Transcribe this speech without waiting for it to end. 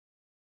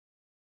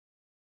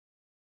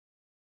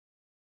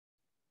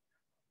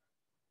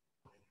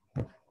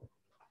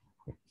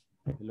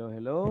Hello,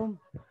 hello.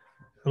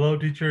 Hello,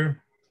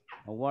 teacher.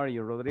 How are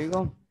you,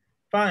 Rodrigo?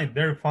 Fine,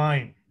 very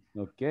fine.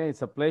 Okay,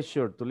 it's a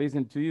pleasure to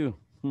listen to you.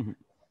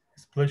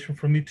 It's a pleasure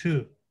for me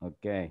too.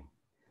 Okay.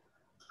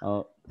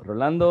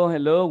 Rolando,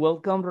 hello,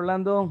 welcome,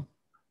 Rolando.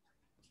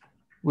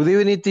 Good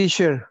evening,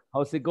 teacher.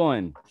 How's it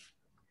going?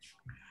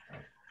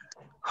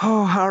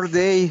 Oh, hard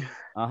day.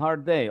 A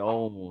hard day.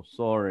 Oh,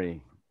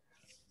 sorry.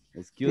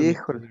 Excuse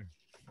Híjole.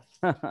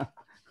 me.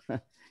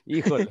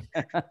 Híjole.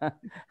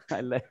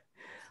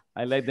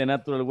 I like the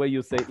natural way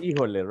you say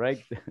híjole,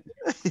 right?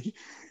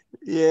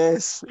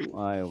 Yes.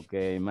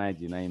 Okay, I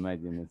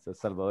imagine. It's a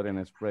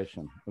Salvadorian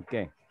expression.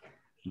 Okay.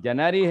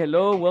 Janari,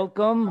 hello,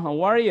 welcome.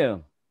 How are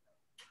you?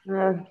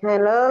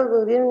 Hello,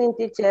 good evening,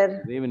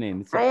 teacher. Good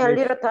evening. I am a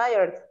little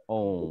tired.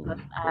 Oh,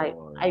 Because sorry.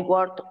 I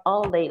worked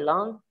all day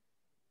long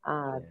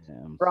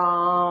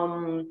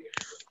from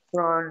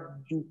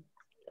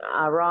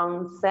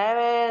around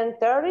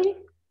 7:30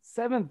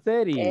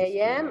 7:30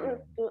 a.m.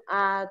 to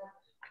at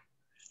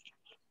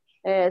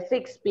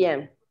 6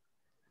 p.m.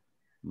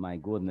 My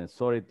goodness,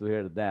 sorry to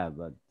hear that,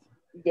 but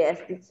Yes,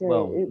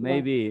 well, it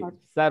maybe was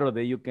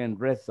Saturday you can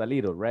rest a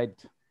little, right?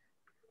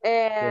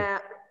 I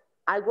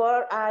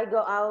go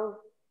out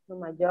to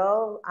my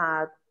job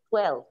at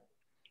 12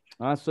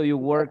 So you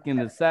work in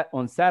the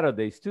on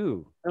Saturdays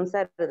too? on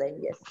Saturday,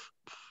 yes.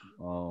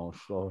 Oh,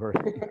 sorry.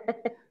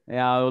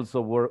 Yeah, I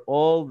also work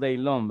all day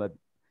long, but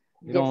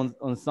you know,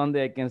 on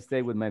Sunday I can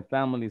stay with my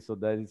family, so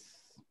that is.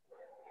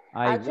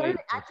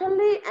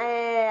 Actually,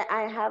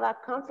 I have a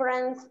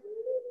conference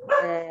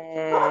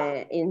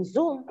in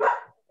Zoom,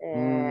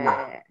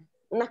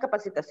 unas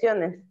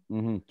capacitaciones.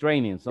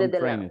 Training, some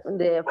training.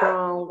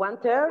 From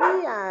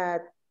 1:30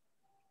 at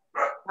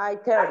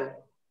 5:30.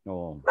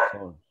 Oh,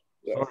 sorry.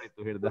 Yes. Sorry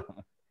to hear that.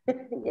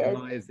 Yes.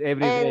 No, it's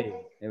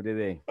every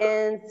day.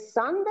 And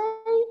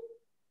Sunday,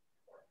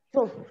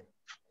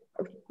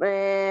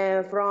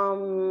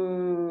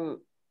 from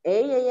 8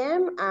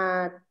 a.m.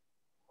 at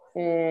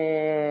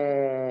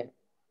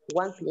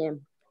 1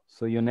 p.m.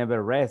 So you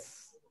never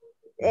rest?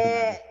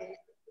 Es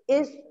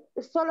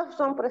solo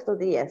son por estos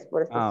días,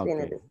 por estos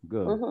fines. Okay,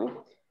 good.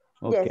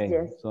 Yes, Okay,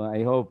 yes. so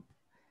I hope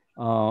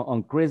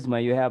on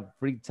Christmas you have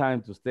free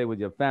time to stay with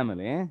your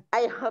family, eh?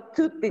 I hope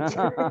to,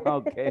 teacher.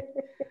 Okay,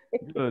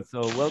 good.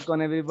 So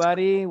welcome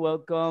everybody.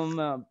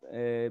 Welcome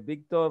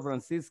Victor,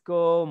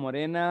 Francisco,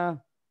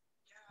 Morena.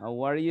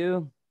 How are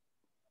you?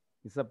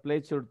 It's a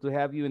pleasure to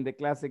have you in the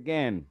class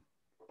again.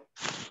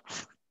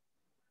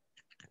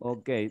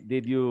 Okay,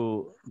 did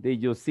you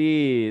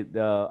see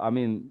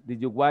did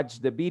you watch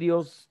the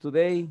videos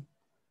today?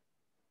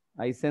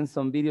 I sent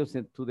some videos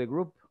to the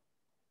group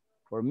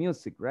for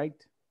music,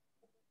 right?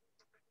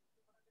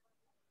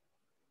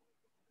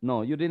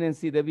 No, you didn't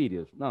see the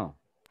videos. No.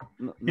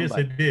 Yes,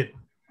 I did.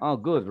 Oh,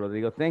 good,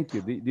 Rodrigo. Thank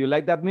you. Do you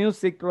like that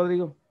music,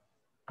 Rodrigo?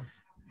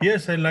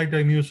 Yes, I like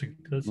that music.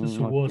 This was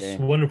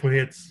wonderful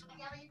hits.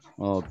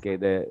 Okay,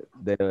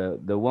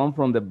 the one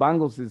from the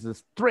Bangles is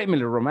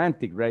extremely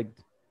romantic, right?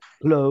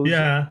 Close.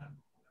 Yeah.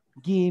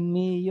 Give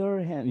me your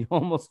hand. You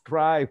almost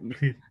cry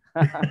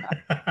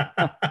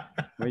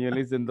when you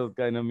listen to those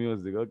kind of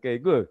music. Okay,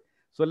 good.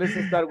 So let's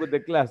start with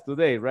the class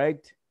today, right?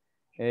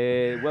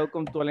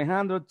 Welcome to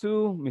Alejandro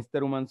too,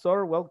 Mr.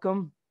 Umansor,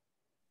 welcome.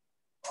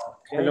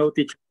 Okay. Hello,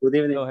 teacher. Good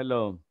evening.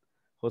 Hello.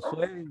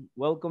 Josue,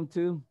 welcome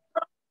too.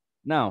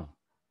 Now,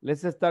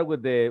 let's start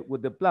with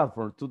the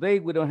platform. Today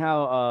we don't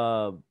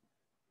have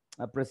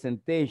a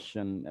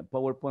presentation, a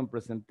PowerPoint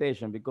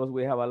presentation, because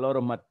we have a lot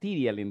of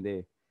material in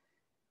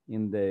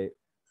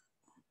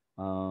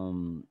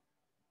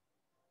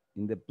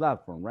the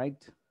platform,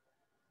 right?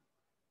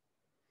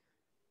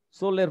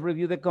 So let's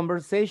review the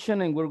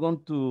conversation, and we're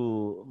going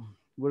to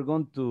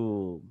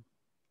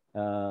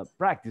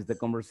practice the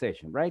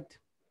conversation, right?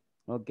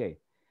 Okay.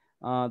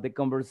 The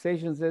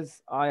conversation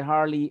says, I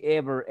hardly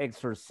ever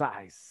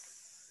exercise.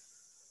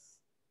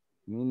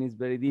 I mean, it's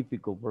very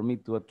difficult for me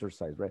to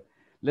exercise, right?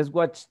 Let's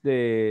watch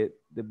the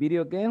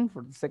video again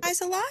for the second.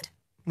 A lot?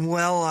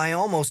 Well, I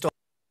almost.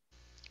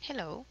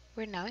 Hello,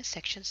 we're now in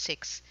section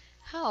 6.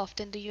 How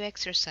often do you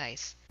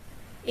exercise?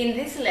 In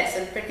this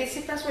lesson,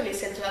 participants will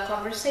listen to a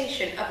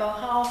conversation about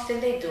how often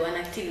they do an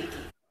activity.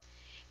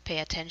 Pay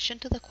attention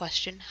to the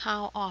question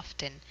how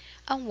often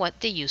and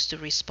what they use to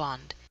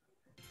respond.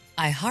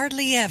 I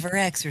hardly ever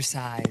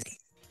exercise.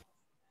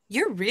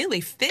 You're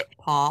really fit,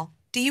 Paul.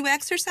 Do you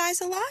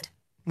exercise a lot?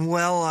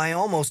 Well, I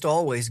almost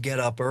always get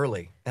up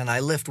early, and I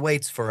lift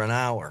weights for an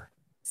hour.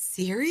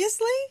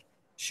 Seriously?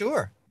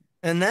 Sure.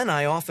 And then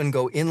I often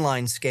go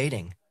inline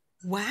skating.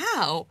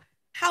 Wow.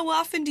 How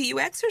often do you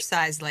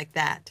exercise like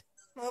that?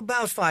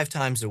 About 5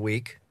 times a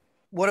week.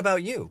 What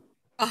about you?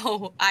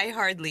 Oh, I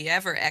hardly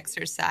ever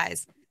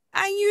exercise.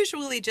 I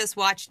usually just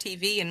watch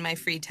TV in my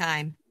free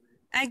time.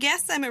 I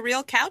guess I'm a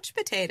real couch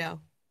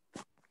potato.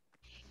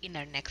 In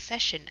our next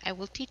session, I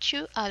will teach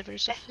you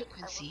adverbs of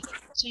frequency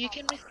so you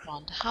can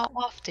respond how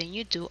often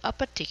you do a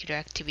particular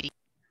activity.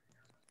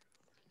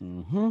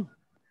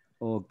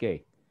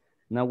 Okay.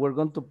 Now we're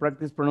going to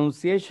practice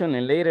pronunciation,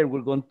 and later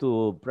we're going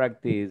to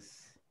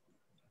practice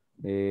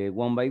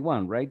one by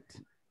one, right?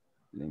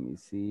 Let me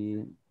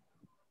see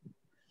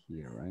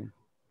here, right?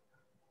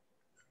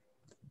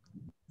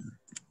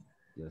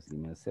 Just give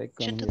me a second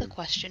To here. the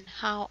question,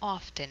 how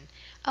often,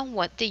 and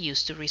what they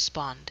use to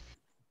respond.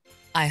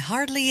 I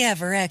hardly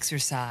ever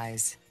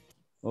exercise.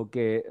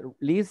 Okay,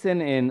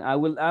 listen, and I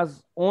will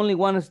ask only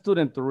one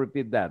student to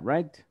repeat that,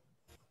 right?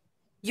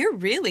 You're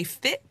really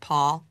fit,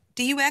 Paul.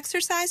 Do you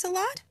exercise a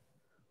lot?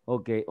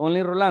 Okay,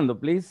 only Rolando,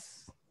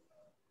 please.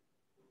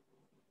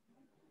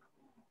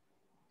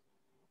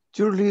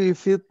 You're really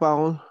fit,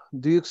 Paul.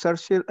 Do you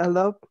exercise a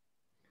lot?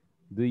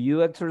 Do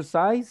you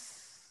exercise?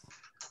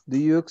 Do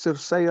you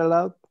exercise a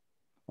lot?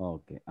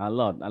 Okay, a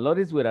lot. A lot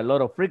is with a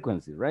lot of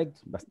frequency, right?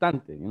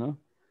 Bastante, you know?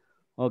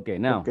 Okay,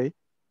 now. Okay.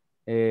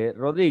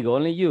 Rodrigo,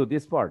 only you,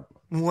 this part.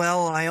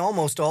 Well, I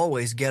almost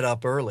always get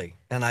up early,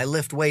 and I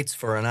lift weights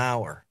for an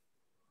hour.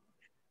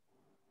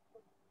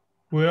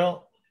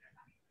 Well,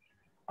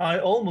 I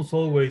almost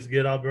always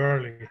get up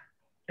early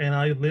and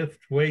I lift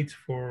weights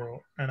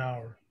for an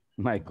hour.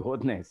 My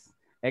goodness.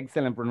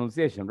 Excellent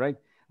pronunciation, right?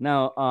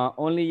 Now,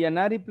 only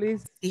Yanari,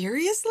 please.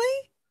 Seriously?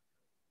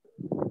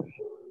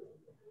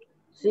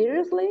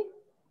 Seriously?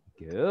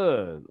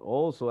 Good.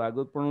 Also a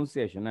good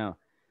pronunciation. Now,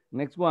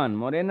 next one.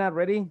 Morena,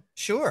 ready?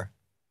 Sure.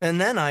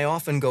 And then I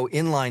often go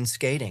inline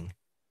skating.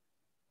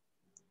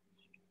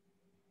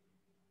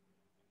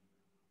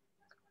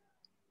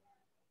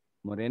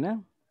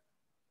 Morena?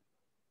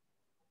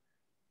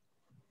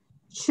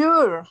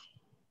 Sure.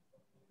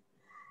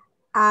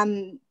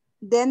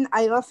 Then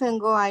I often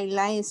go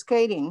inline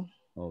skating.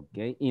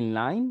 Okay.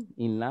 Inline?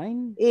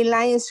 Inline?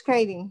 Inline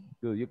skating.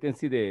 Good. You can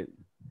see the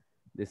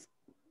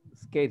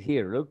skate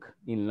here. Look,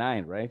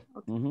 inline, right?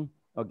 Okay.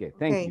 Okay,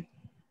 thank you.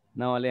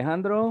 Now,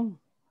 Alejandro.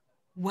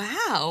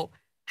 Wow.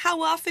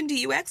 How often do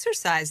you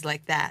exercise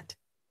like that?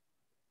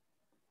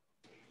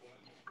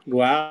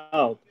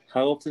 Wow.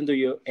 How often do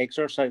you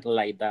exercise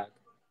like that?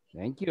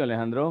 Thank you,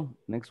 Alejandro.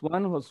 Next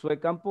one, Josue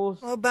Campos.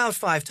 About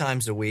 5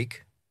 times a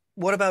week.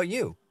 What about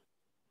you?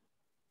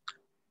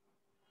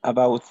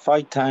 About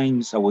 5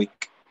 times a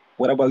week.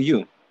 What about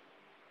you?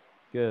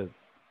 Good.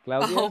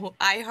 Claudia? Oh,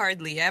 I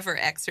hardly ever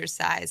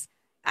exercise.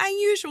 I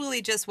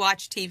usually just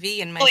watch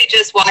TV and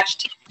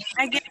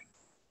I get...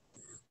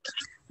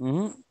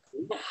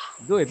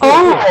 Good.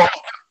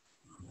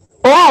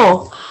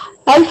 Oh,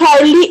 I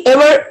hardly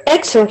ever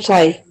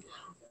exercise.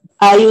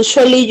 I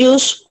usually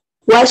just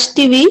watch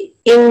TV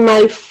in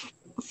my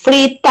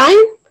free time.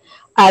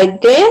 I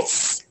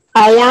guess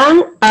I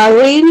am a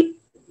real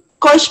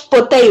couch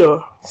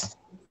potato.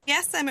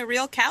 Yes, I'm a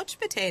real couch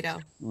potato.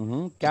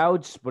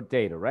 Couch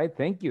potato, right?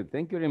 Thank you.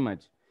 Thank you very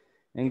much.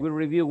 And we'll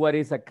review what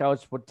is a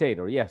couch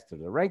potato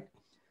yesterday, right?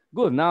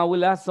 Good. Now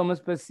we'll ask some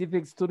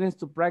specific students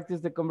to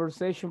practice the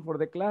conversation for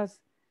the class.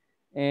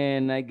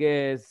 And I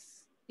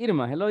guess,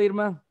 Irma. Hello,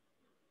 Irma.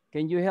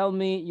 Can you help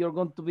me? You're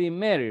going to be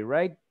Mary,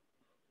 right?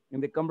 In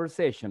the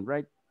conversation,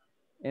 right?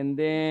 And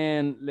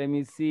then let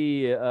me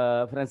see,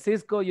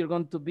 Francisco, you're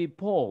going to be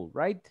Paul,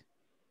 right?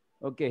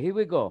 Okay, here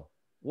we go.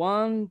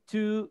 1,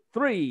 2,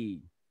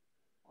 3.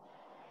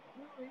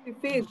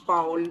 Fit,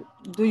 Paul.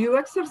 Do you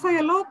exercise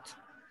a lot?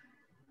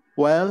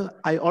 Well,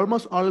 I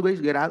almost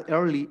always get up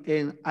early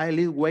and I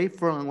lift weight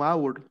for an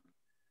hour.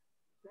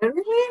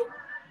 Really?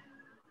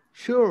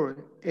 Sure,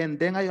 and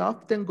then I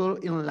often go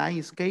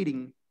inline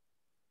skating.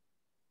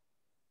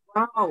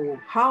 Wow,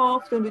 how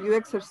often do you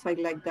exercise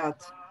like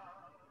that?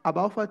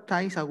 About 5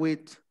 times a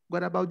week.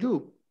 What about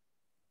you?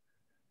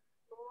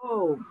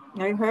 Oh,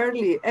 I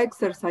hardly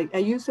exercise. I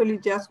usually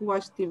just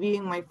watch TV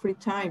in my free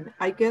time.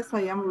 I guess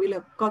I am really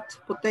a couch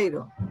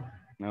potato.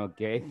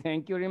 Okay,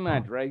 thank you very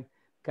much, right?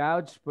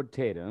 Couch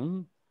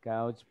potato,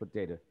 couch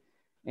potato.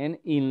 And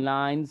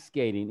inline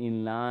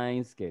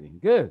skating,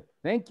 Good,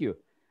 thank you.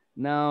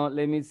 Now,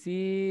 let me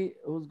see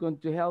who's going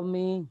to help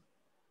me.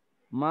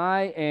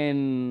 Mai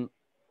and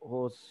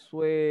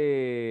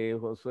Josue.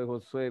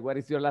 What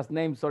is your last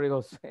name? Sorry,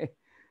 Josue.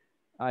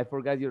 I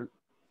forgot your...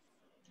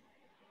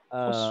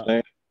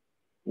 Josue,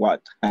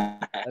 what?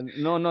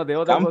 No,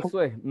 the other Campo?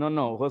 Josue.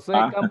 No,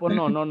 Josue Campo,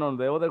 no,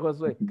 the other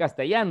Josue.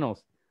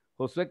 Castellanos.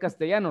 Josue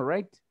Castellano,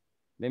 right?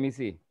 Let me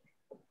see.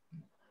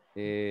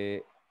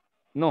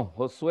 No,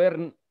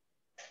 Josue...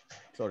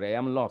 Sorry, I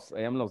am lost.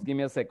 Give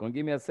me a second.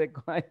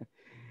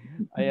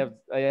 I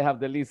have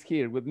the list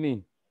here with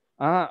me.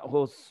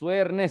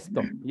 Josue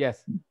Ernesto.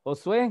 Yes.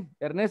 Josue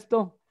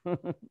Ernesto.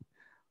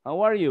 How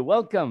are you?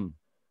 Welcome.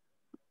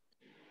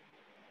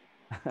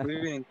 Good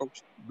evening,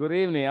 Coach. Good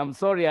evening. I'm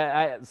sorry.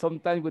 I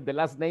sometimes with the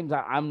last names,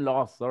 I'm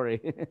lost. Sorry.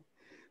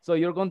 So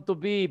you're going to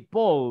be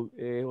Paul,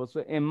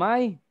 Josue. And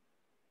Mai,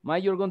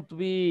 you're going to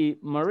be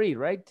Marie,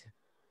 right?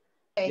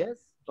 Okay. Yes.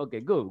 Okay,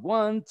 good.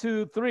 1,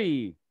 2,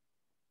 3.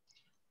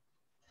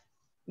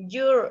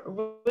 You're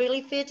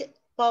really fit,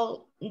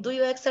 Paul. Do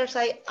you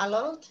exercise a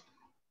lot?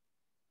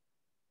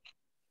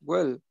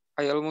 Well,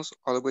 I almost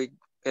always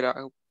get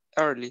up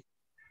early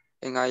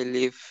and I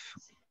lift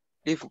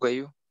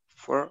weight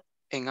for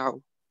an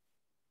hour.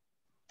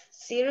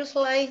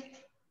 Seriously?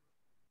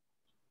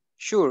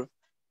 Sure,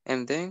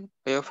 and then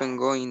I often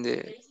go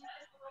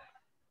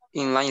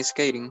inline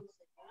skating.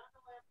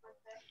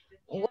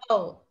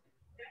 Wow.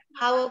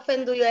 How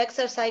often do you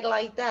exercise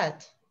like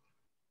that?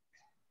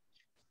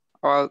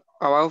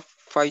 About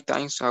 5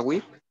 times a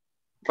week.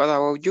 What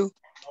about you?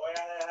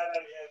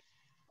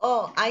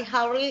 Oh, I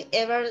hardly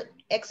ever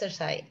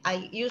exercise.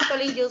 I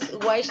usually just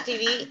watch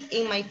TV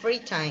in my free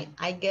time.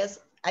 I guess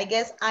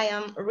I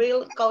am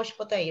real couch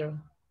potato.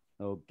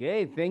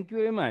 Okay, thank you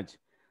very much.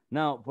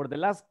 Now, for the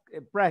last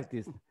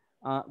practice,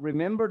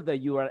 remember that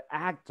you are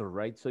actor,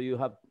 right? So you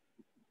have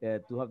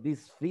to have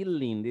this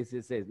feeling. This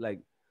is it, like,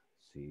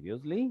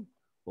 seriously?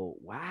 Oh,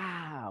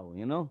 wow,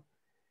 you know?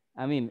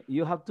 I mean,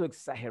 you have to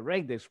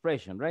exaggerate the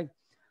expression, right?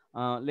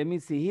 Let me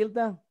see,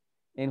 Hilda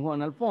and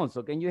Juan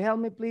Alfonso. Can you help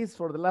me, please,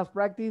 for the last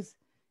practice?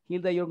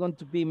 Hilda, you're going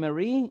to be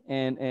Marie,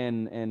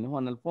 and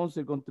Juan Alfonso,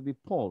 you're going to be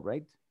Paul,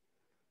 right?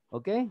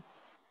 Okay?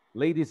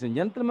 Ladies and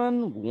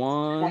gentlemen,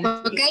 1,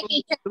 2,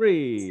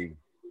 3.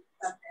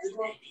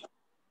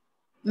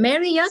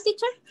 Mary, your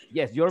teacher?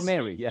 Yes, you're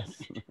Mary, yes.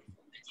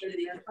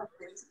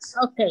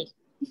 Okay.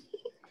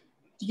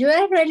 You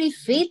are really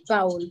fit,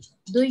 Paul.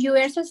 Do you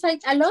exercise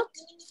a lot?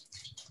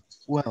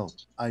 Well,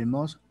 I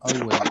must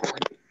always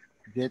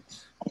get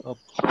up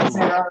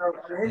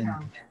early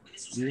and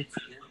live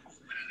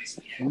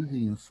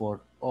within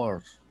 4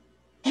 hours.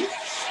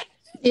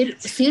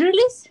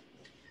 Seriously?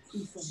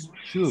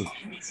 Sure,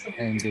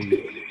 and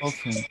they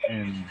often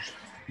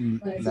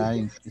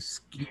inline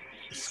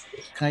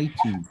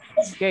skating.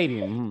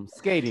 Skating.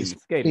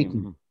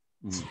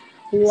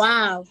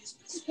 Wow.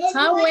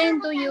 How when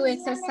do you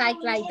exercise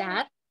like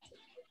that?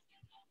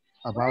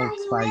 About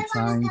 5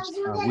 times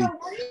a week.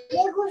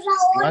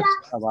 What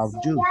about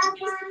you?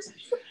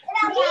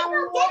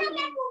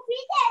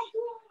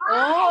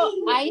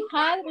 Oh, I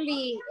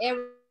hardly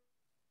ever.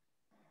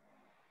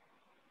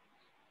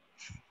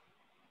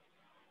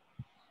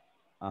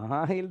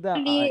 Hilda.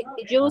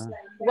 Just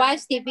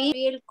watch TV,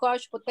 real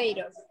couch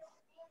potatoes.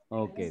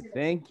 Okay,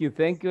 thank you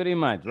very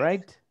much,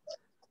 right?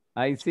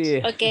 I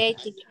see. Okay,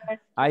 teacher.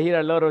 I hear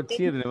a lot of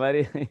children, but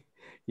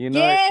you know.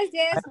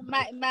 Yes,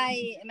 my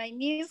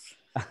niece.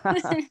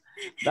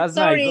 That's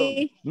Sorry.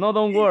 nice. No,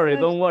 don't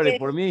worry.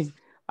 For me,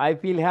 I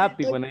feel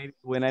happy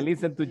when I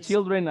listen to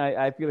children.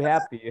 I feel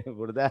happy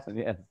for that.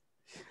 Yes.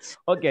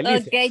 Okay,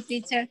 listen. Okay,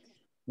 teacher.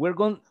 We're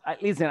going.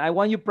 Listen, I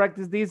want you to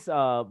practice this,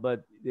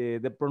 but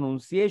the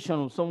pronunciation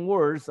of some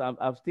words,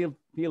 I still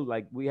feel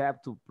like we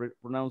have to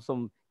pronounce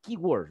some key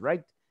words,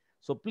 right?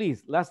 So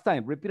please, last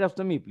time, repeat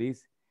after me,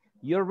 please.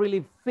 You're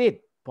really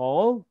fit,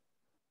 Paul.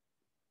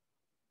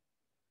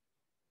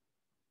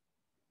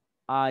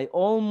 I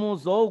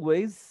almost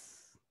always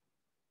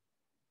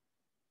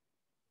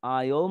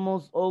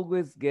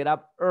get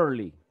up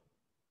early.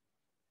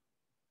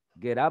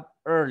 Get up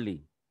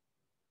early.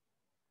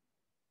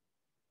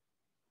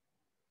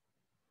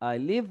 I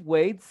lift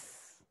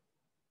weights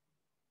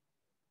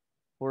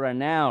for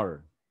an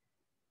hour.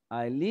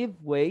 I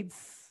lift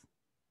weights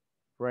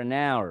for an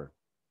hour.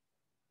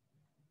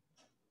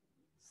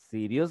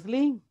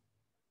 Seriously?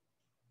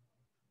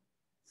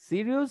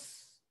 Seriously?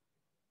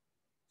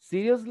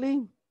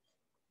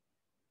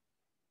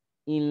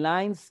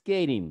 Inline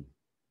skating.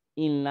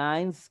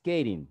 Inline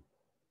skating.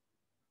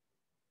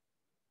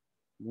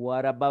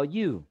 What about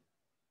you?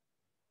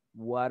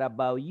 What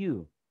about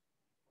you?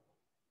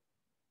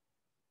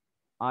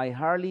 I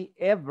hardly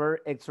ever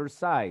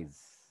exercise.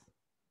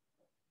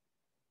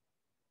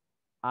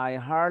 I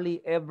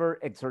hardly ever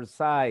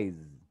exercise.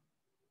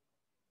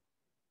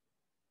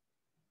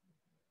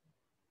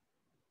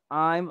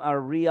 I'm a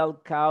real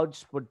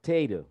couch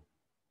potato.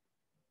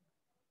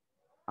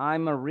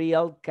 I'm a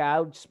real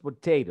couch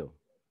potato.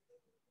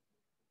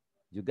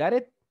 You got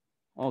it?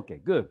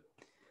 Okay, good.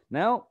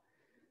 Now,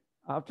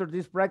 after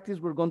this practice,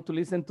 we're going to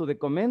listen to the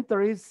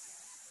commentaries.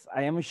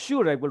 I am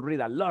sure I will read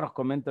a lot of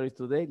commentaries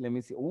today. Let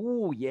me see.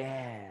 Oh,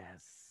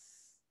 yes.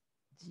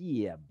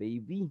 Yeah,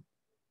 baby.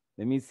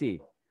 Let me see.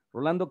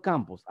 Rolando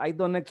Campos. I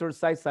don't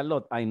exercise a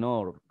lot. I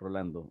know,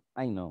 Rolando.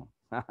 I know.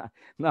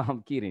 No,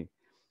 I'm kidding.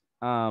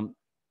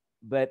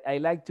 But I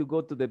like to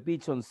go to the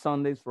beach on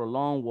Sundays for a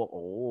long walk.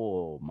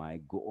 Oh,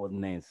 my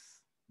goodness.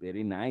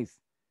 Very nice.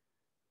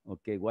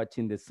 Okay,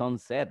 watching the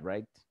sunset,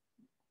 right?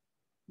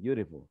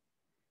 Beautiful.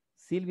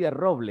 Silvia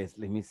Robles.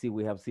 Let me see.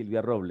 We have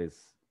Silvia Robles.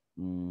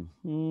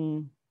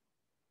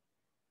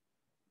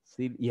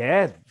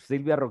 Yes,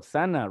 Silvia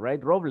Roxana,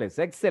 right? Robles.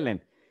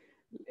 Excellent.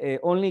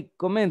 Only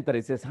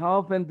commentary says, how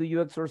often do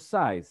you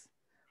exercise?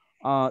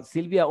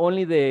 Silvia,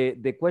 only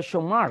the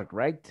question mark,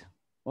 right?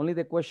 Only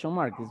the question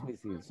mark is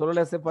missing. Solo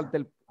le hace falta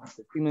el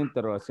signo de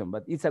interrogación,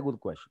 but it's a good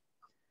question.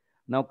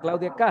 Now,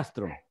 Claudia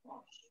Castro.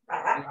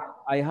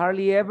 I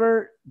hardly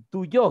ever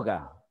do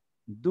yoga.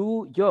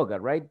 Do yoga,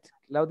 right,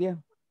 Claudia?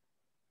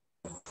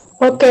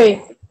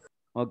 Okay.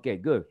 Okay,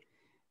 good.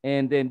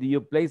 And then do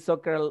you play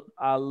soccer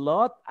a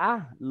lot?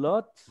 A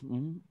lot?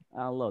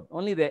 A lot.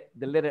 Only the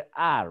letter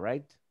A,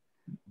 right?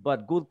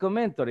 But good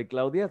commentary,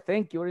 Claudia.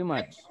 Thank you very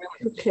much.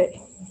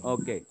 Okay.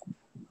 Okay.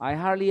 I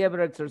hardly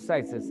ever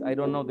exercises. I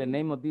don't know the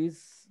name of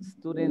this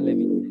student. Let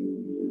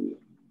me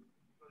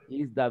check.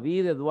 It's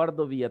David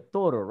Eduardo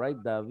Villatoro,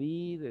 right?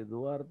 David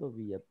Eduardo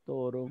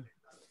Villatoro.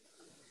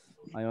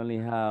 I only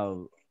have,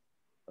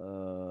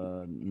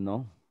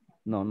 no,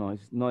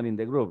 it's not in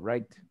the group,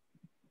 right?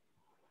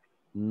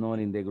 Not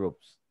in the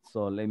groups.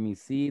 So let me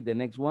see the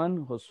next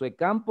one. Josue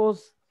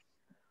Campos.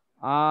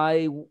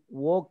 I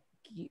walk,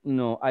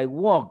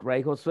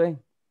 right, Josue?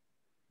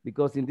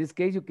 Because in this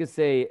case, you can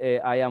say,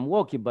 I am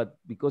walking, but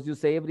because you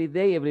say every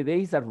day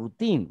is a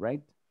routine,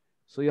 right?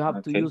 So you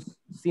have to use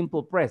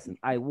simple present.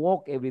 I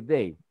walk every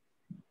day.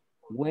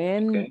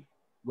 When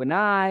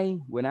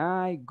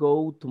I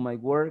go to my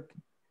work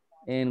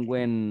and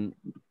when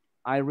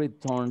I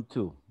return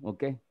to,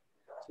 okay?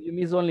 So you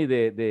miss only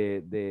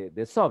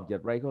the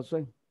subject, right,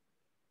 Josue?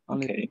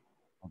 Only,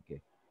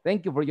 okay.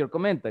 Thank you for your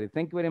commentary.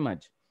 Thank you very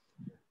much.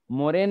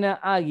 Morena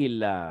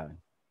Aguila.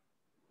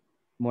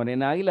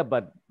 Morena Aguila,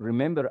 but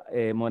remember,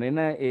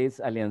 Morena is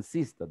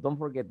aliancista. Don't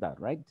forget that,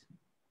 right?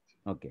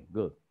 Okay,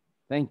 good.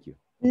 Thank you.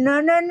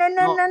 No.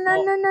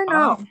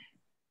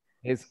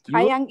 Excuse?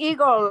 I am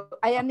eagle.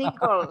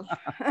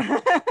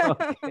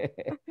 Okay.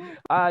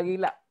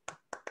 Aguila.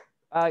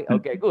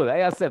 Okay, good. I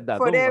accept that.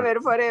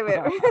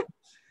 Forever.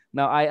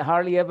 Now, I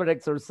hardly ever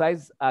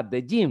exercise at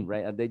the gym,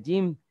 right? At the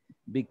gym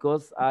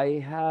because I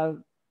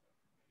have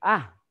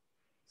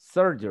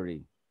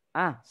surgery.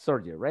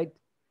 Surgery, right?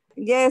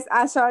 Yes,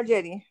 a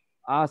surgery.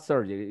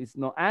 Surgery. It's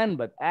not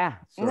but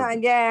surgery. No,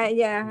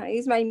 yeah,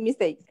 it's my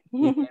mistake.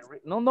 No,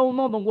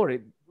 don't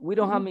worry. We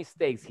don't have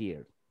mistakes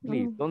here.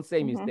 Please, don't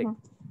say mistakes.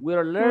 We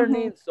are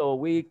learning, so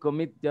we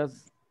commit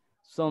just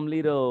some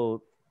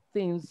little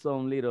things,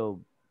 some little,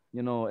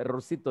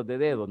 errorcitos de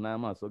dedos, nada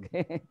más,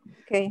 okay?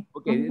 Okay.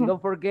 Okay, don't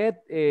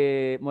forget,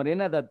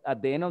 Morena, that at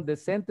the end of the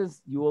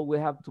sentence, you always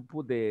have to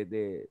put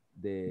the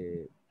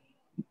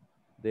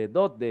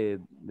dot,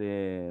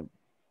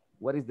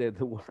 what is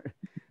the word?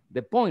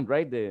 The point,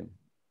 right?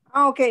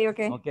 Okay.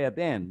 Okay, at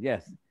the end,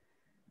 yes.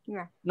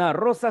 Yeah. Now,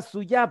 Rosa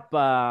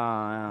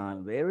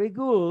Suyapa, very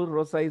good.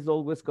 Rosa is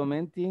always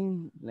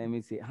commenting. Let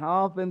me see.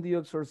 How often do you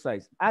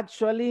exercise?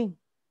 Actually,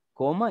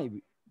 comma,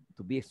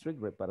 to be strict,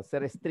 right? Para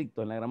ser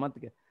estricto en la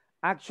gramática.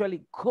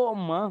 Actually,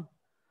 comma,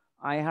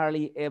 I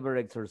hardly ever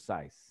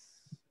exercise.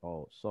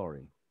 Oh,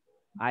 sorry.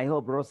 I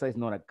hope Rosa is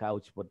not a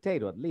couch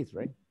potato, at least,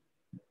 right?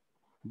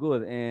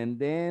 Good. And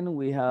then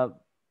we have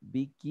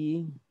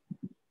Vicky.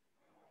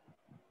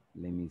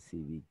 Let me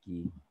see,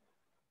 Vicky.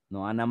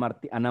 No, Ana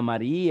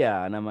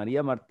Maria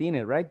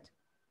Martinez, right?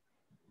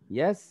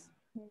 Yes?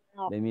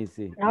 No. Let me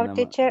see. No,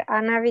 teacher,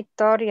 Ana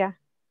Victoria.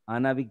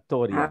 Ana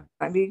Victoria.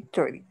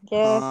 Victoria.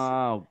 Yes.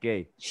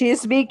 Okay.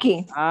 She's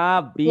Vicky.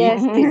 Vicky.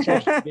 Yes,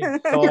 teacher.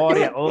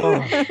 Victoria.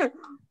 Oh,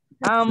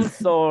 I'm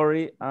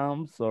sorry.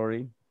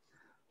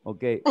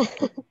 Okay.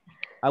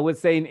 I would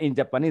say in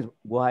Japanese,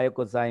 Ohayo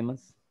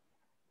gozaimasu.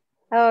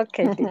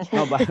 Okay, teacher.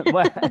 No,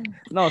 but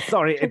no,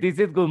 sorry. This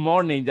is good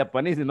morning in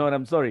Japanese. You know what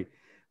I'm sorry.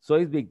 So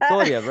it's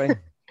Victoria, right?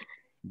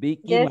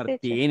 Vicky Yes,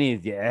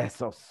 Martinez.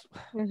 Yes.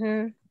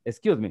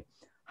 Excuse me.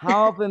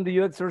 How often do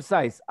you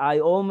exercise? I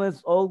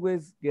almost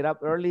always get up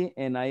early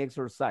and I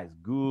exercise.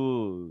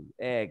 Good.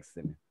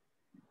 Excellent.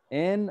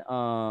 And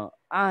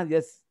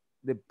yes,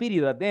 the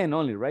period at the end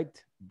only,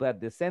 right?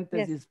 But the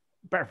sentence is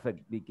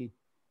perfect, Vicky.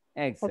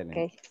 Excellent.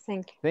 Okay,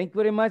 thank you. Thank you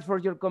very much for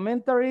your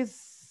commentaries.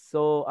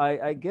 So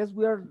I guess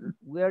we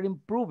are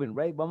improving,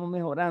 right? Vamos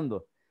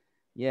mejorando.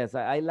 Yes,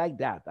 I like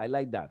that. I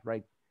like that,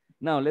 right?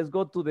 Now let's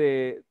go to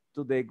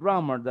the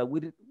grammar that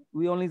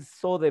we only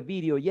saw the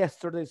video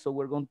yesterday, so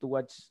we're going to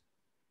watch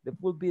the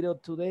full video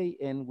today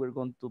and we're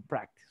going to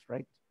practice,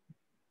 right?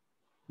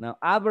 Now,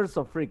 adverbs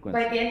of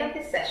frequency. By the end of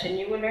this session,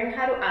 you will learn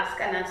how to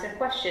ask and answer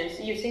questions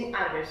using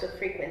adverbs of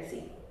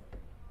frequency.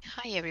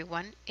 Hi,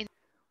 everyone.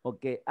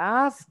 Okay,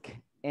 ask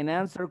and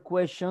answer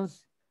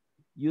questions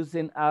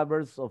using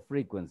adverbs of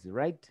frequency,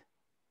 right?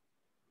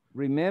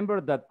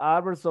 Remember that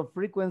adverbs of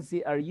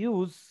frequency are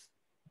used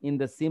in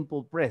the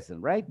simple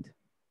present, right?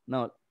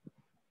 Now,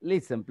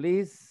 listen,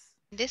 please.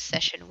 In this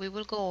session, we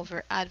will go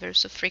over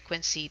adverbs of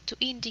frequency to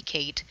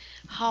indicate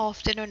how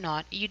often or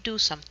not you do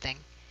something.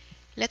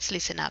 Let's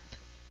listen up.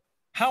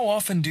 How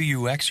often do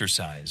you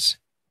exercise?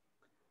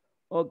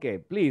 Okay,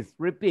 please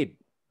repeat.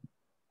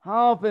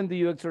 How often do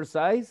you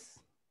exercise?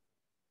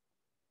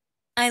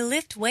 I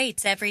lift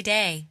weights every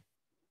day.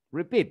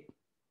 Repeat.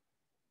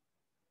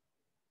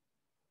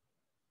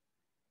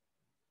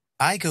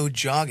 I go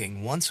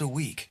jogging once a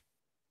week.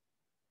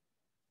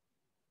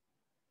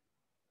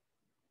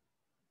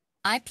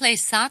 I play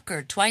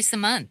soccer twice a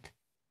month.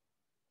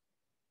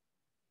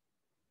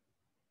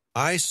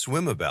 I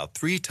swim about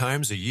 3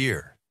 times a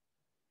year.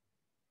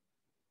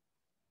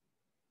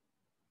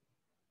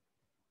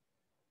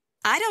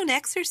 I don't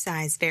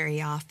exercise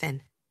very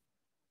often.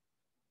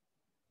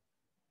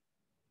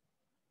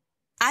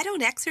 I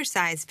don't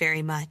exercise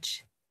very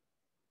much.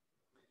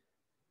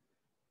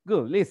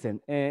 Good. Listen,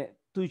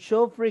 to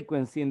show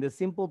frequency in the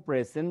simple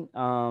present,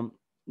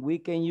 we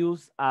can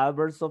use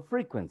adverbs of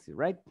frequency,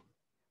 right?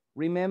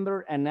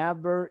 Remember, an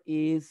adverb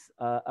is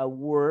a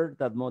word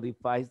that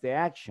modifies the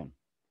action.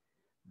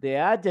 The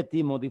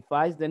adjective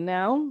modifies the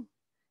noun,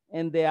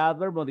 and the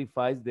adverb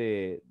modifies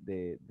the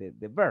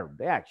verb,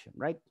 the action,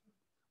 right?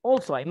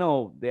 Also, I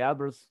know the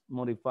adverb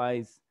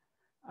modifies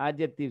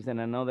adjectives and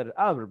another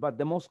adverb, but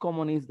the most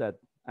common is that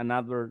an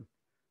adverb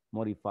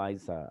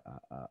modifies a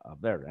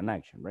verb, an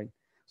action, right?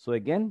 So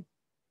again,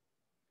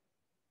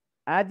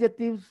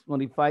 adjectives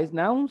modifies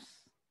nouns,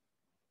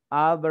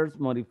 adverbs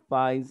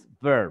modifies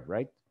verb,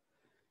 right?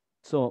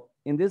 So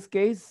in this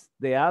case,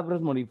 the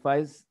adverb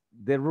modifies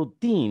the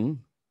routine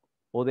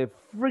or the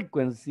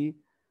frequency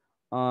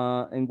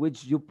in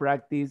which you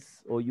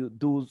practice or you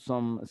do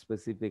some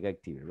specific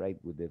activity, right?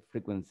 With the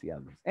frequency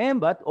adverbs.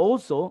 But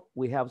also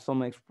we have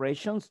some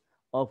expressions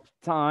of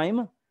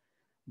time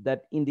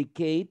that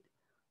indicate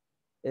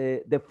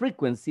the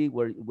frequency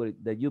where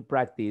that you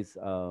practice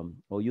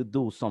or you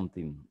do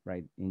something,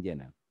 right, in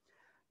general.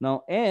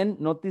 Now, and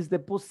notice the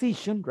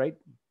position, right?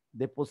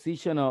 The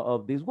position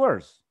of these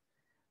words.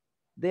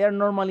 They are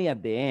normally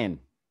at the end.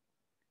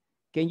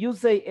 Can you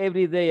say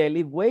every day I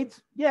lift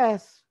weights?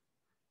 Yes,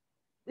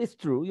 it's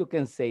true. You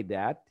can say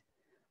that,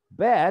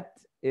 but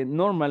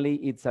normally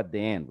it's at the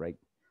end, right?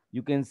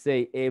 You can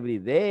say every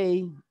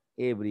day,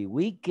 every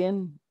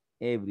weekend,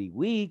 every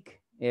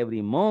week,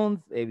 every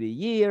month, every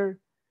year,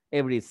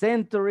 every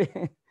century.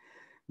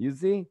 You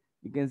see,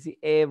 you can see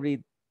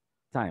every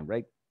time,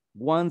 right?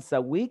 Once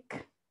a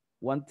week,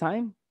 one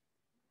time,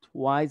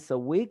 twice a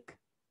week,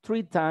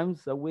 3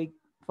 times a week,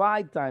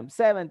 5 times,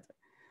 7.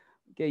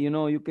 Okay, you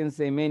know, you can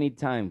say many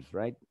times,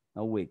 right?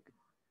 A week.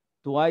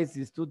 Twice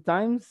is 2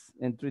 times,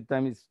 and 3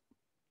 times is,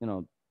 you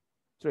know,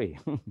 3,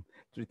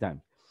 3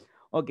 times.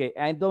 Okay,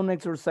 I don't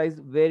exercise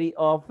very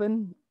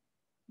often,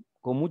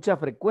 con mucha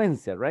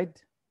frecuencia,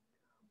 right?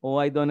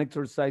 Or I don't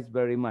exercise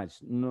very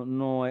much.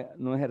 No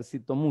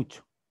ejercito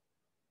mucho.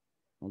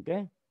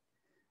 Okay,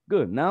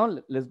 good. Now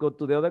let's go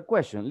to the other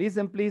question.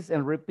 Listen, please,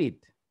 and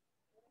repeat.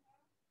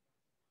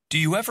 Do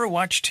you ever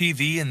watch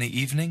TV in the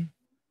evening?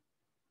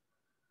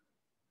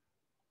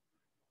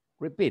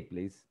 Repeat,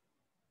 please.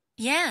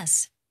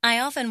 Yes, I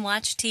often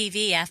watch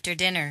TV after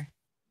dinner.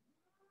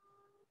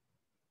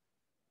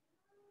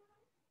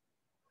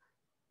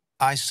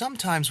 I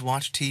sometimes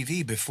watch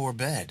TV before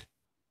bed.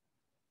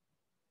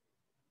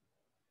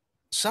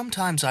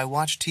 Sometimes I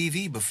watch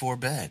TV before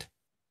bed.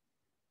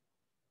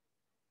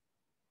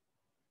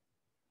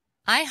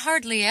 I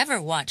hardly ever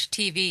watch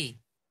TV.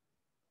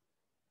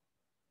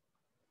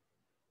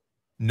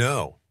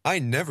 No, I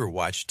never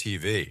watch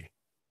TV.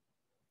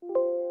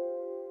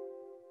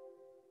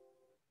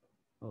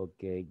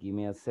 Okay, give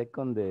me a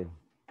second.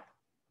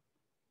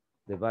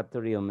 The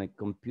battery on my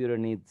computer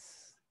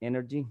needs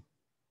energy.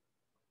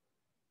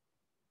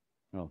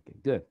 Okay,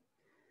 good.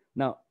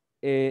 Now,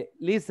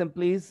 listen,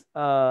 please.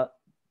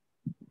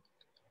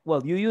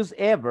 Well, you use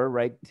ever,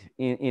 right,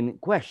 in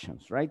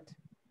questions, right?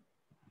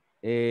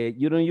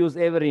 You don't use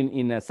ever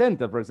in a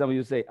sentence. For example,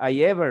 you say, I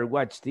ever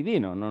watch TV.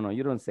 No,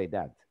 you don't say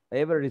that.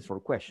 Ever is for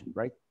question,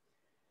 right?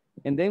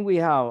 And then we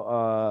have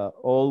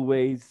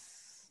always,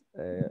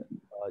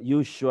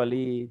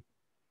 usually,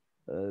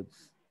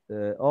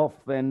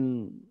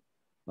 often,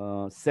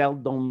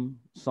 seldom,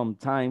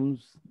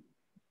 sometimes,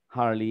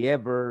 hardly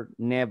ever,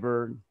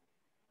 never,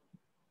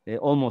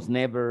 almost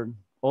never,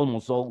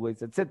 almost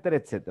always, etc.,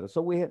 etc.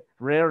 So we have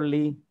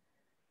rarely,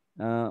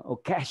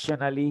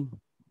 occasionally,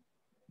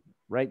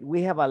 right?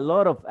 We have a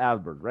lot of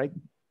adverbs, right?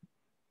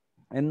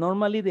 And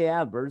normally the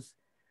adverbs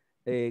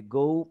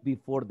go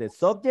before the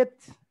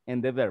subject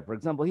and the verb. For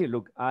example, here,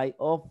 look, I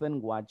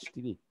often watch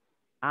TV.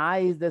 I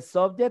is the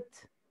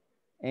subject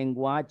and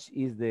watch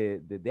is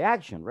the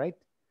action, right?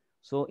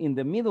 So in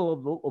the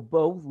middle of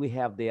both, we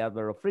have the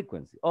adverb of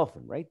frequency,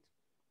 often, right?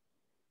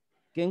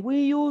 Can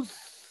we use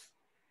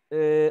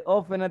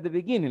often at the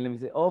beginning? Let me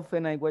say,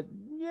 often I watch.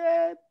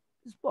 Yeah,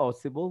 it's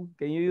possible.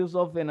 Can you use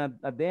often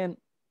at the end?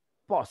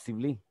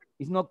 Possibly.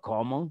 It's not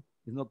common.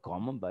 It's not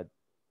common, but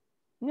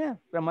yeah,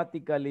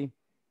 grammatically,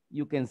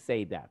 you can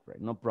say that,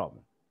 right? No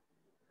problem.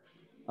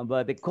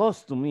 But the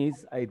custom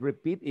is, I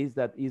repeat, is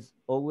that it's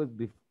always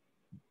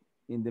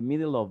in the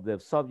middle of the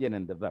subject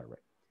and the verb, right?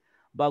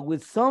 But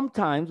with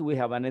sometimes we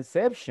have an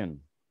exception.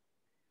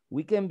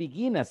 We can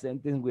begin a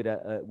sentence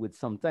with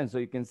sometimes. So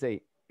you can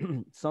say,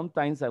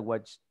 sometimes I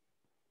watch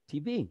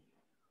TV,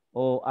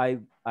 or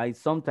I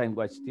sometimes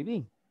watch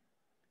TV.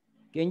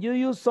 Can you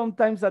use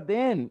sometimes at the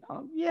end?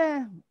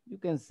 Yeah, you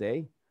can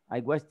say, I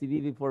watch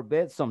TV before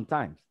bed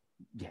sometimes.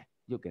 Yeah,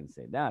 you can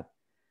say that.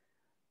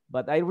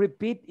 But I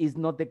repeat, it's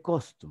not the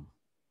custom.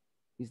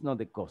 It's not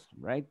the custom,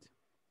 right?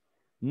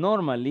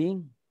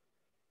 Normally,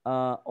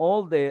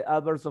 all the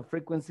adverbs of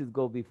frequencies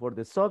go before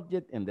the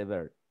subject and the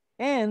verb.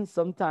 And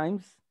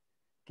sometimes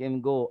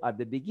can go at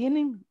the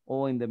beginning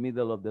or in the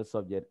middle of the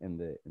subject and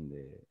the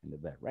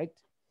verb, right?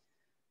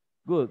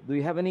 Good. Do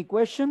you have any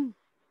question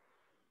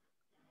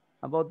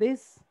about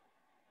this?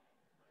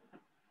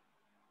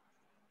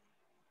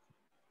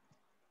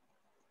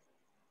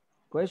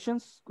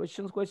 Questions?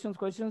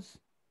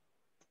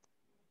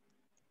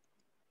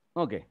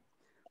 Okay.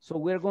 So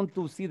we're going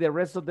to see the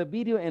rest of the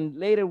video and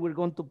later we're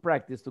going to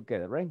practice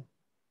together, right?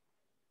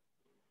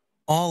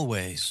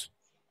 Always.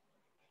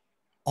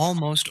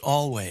 almost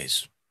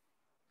always,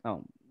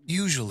 Oh,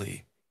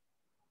 usually,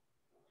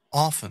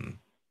 often,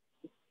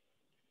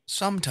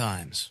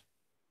 sometimes,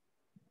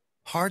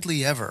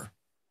 hardly ever,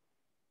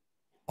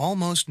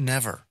 almost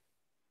never,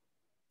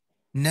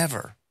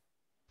 never.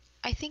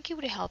 I think it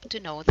would help to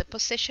know the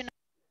position.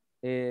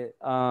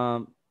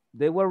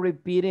 They were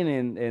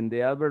repeating and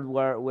the adverb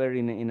were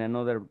in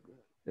another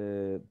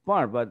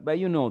part, but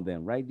you know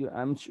them, right?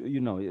 I'm sure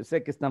you know. Yo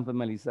sé que están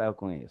familiarizados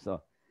con ellos.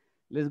 So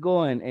let's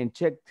go and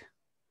check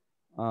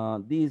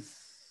this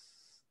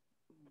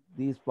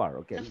part,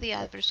 okay? Of the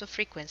adverbs of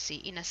frequency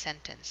in a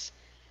sentence.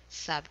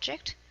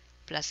 Subject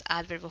plus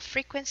adverb of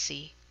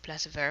frequency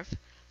plus verb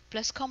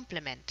plus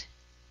complement.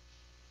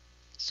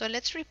 So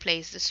let's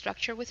replace the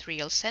structure with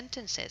real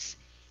sentences.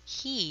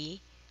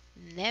 He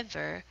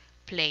never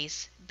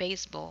plays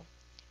baseball.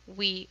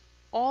 We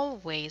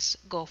always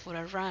go for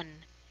a run.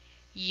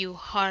 You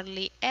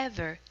hardly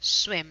ever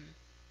swim.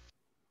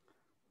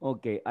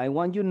 Okay, I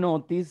want you to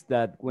notice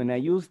that when I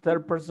use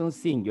third person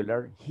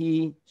singular,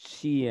 he,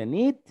 she, and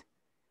it,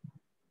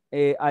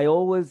 I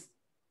always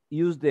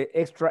use the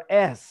extra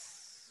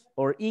S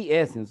or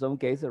ES in some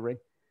cases, right?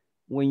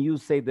 When you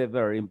say the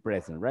verb in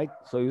present, right?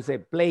 So you say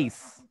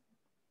plays.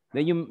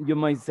 Then you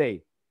might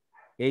say,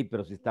 hey,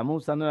 pero si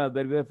estamos usando el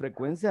adverbio de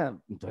frecuencia,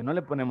 entonces no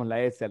le ponemos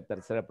la S al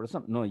tercera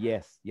persona. No,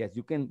 yes,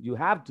 you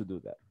have to do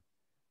that,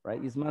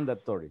 right? It's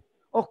mandatory.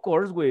 Of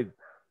course, with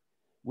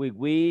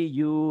we,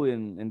 you,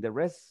 and the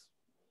rest,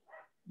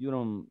 you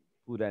don't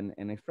put an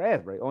extra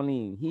S, right?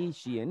 Only he,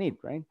 she, and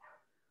it, right?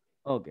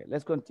 Okay,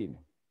 let's continue.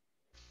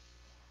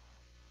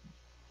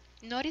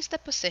 Notice the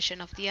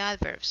position of the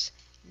adverbs.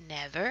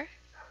 Never,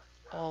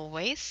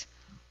 always,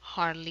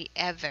 hardly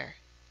ever.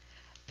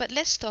 But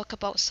let's talk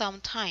about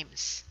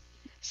sometimes.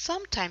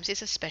 Sometimes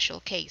is a special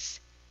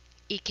case.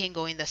 It can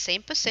go in the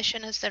same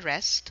position as the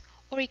rest,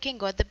 or it can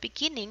go at the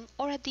beginning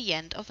or at the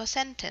end of a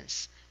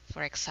sentence.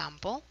 For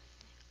example,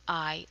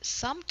 I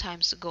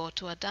sometimes go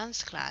to a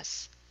dance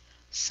class.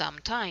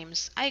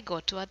 Sometimes I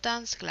go to a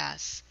dance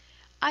class.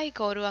 I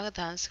go to a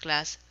dance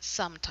class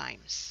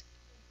sometimes.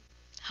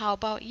 How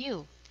about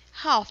you?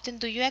 How often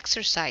do you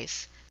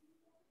exercise?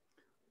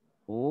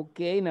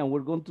 Okay, now we're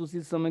going to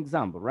see some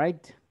example,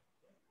 right?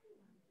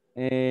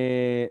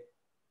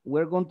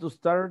 We're going to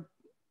start,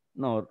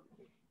 no,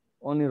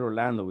 only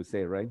Rolando we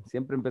say, right?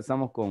 Siempre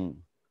empezamos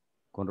con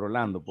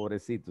Rolando,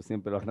 pobrecito,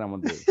 siempre lo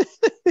agarramos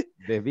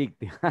de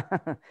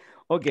víctima.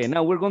 Okay,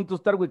 now we're going to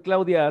start with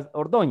Claudia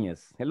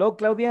Ordóñez. Hello,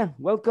 Claudia,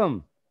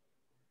 welcome.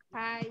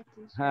 Hi.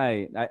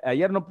 Hi,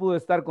 ayer no pudo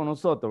estar con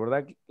nosotros,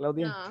 ¿verdad,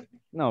 Claudia?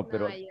 No,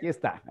 pero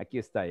aquí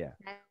está ya.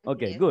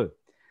 Okay, good.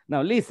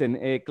 Now listen,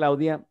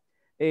 Claudia,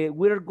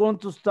 we're going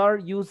to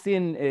start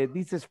using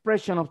this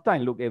expression of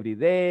time. Look, every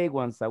day,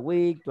 once a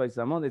week, twice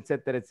a month,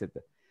 etc.,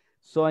 etc.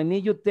 So I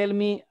need you to tell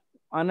me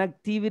an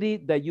activity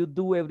that you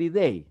do every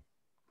day.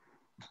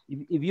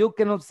 If you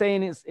cannot say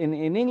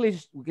in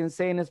English, we can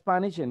say in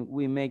Spanish and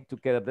we make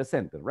together the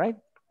sentence, right?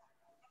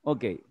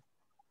 Okay.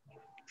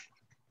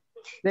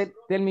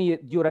 Tell me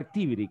your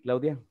activity,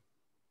 Claudia.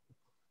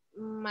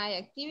 My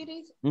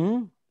activities?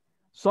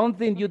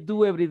 Something you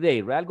do every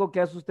day, right? Algo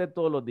que hace usted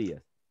todos los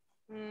días.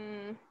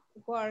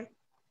 Work.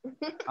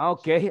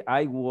 Okay,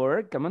 I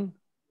work, come on.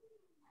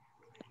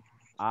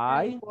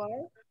 I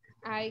work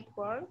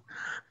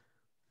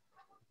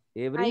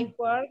every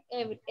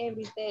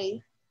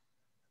day.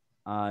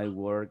 I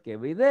work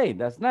every day.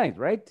 That's nice,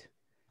 right?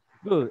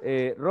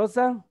 Good.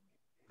 Rosa,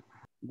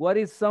 what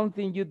is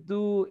something you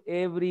do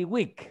every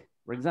week,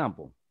 for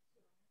example?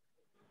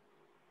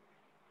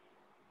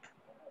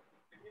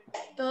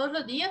 ¿Todos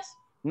los días?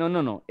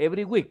 No.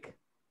 Every week.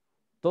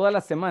 Todas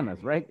las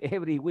semanas, right?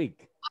 Every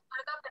week.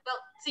 Perdón.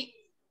 Sí.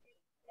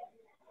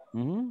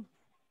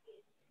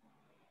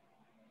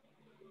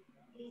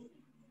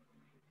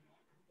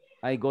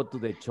 I go to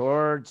the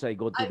church. I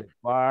go to the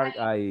park.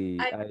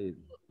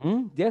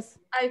 Yes?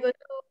 I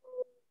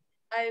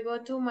go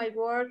to my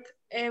work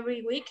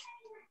every week.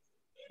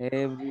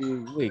 Every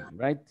week,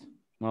 right?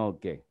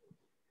 Okay.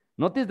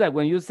 Notice that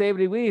when you say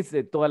every week, it's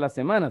todas las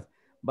semanas.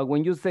 But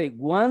when you say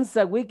once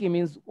a week, it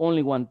means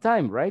only one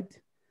time,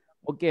 right?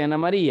 Okay, Ana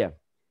Maria,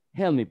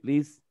 help me,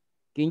 please.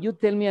 Can you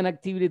tell me an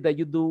activity that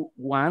you do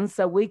once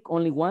a week,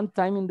 only one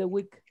time in the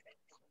week?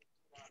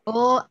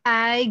 Oh,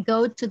 I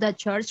go to the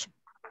church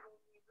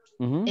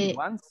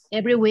once?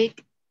 Every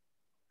week.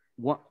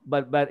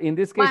 But in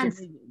this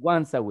case,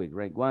 once a week,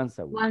 right? Once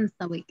a week. Once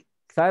a week.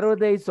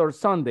 Saturdays or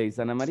Sundays,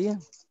 Ana Maria?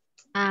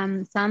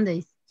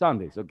 Sundays.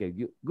 Sundays, okay,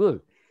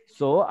 good.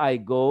 So I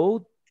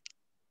go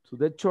to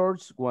the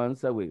church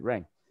once a week,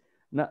 right?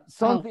 Now,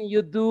 something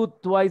you do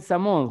twice a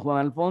month,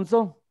 Juan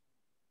Alfonso?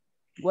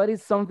 What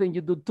is something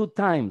you do 2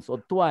 times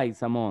or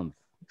twice a month?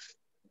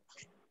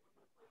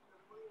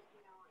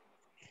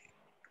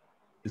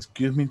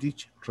 Excuse me,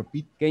 teacher,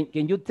 repeat.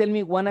 Can you tell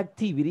me one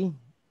activity,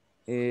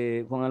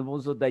 Juan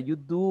Alfonso, that you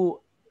do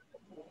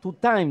 2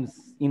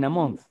 times in a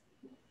month,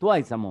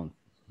 twice a month?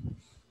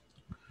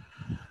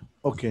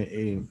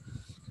 Okay.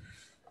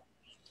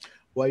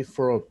 Why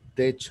for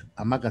teach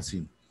a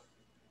magazine?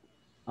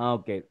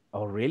 Okay.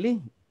 Oh,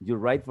 really? You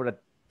write for a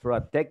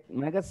tech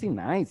magazine?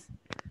 Nice.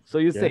 So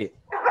you say,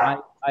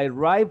 I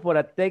write for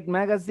a tech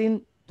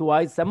magazine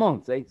twice a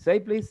month. Say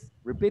please.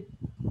 Repeat.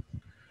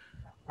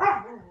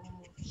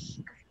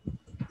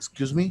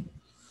 Excuse me?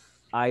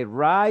 I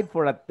write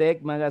for a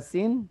tech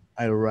magazine.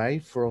 I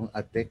write from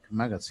a tech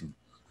magazine.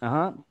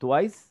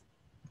 Twice?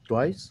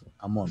 Twice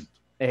a month.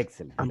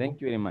 Excellent.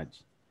 Thank you very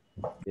much.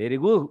 Very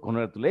good.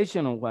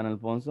 Congratulations, Juan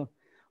Alfonso.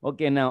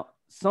 Okay, now,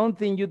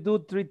 something you do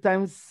 3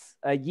 times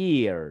a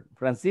year.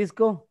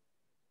 Francisco,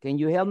 can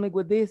you help me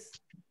with this?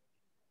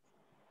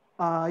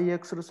 I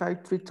exercise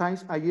 3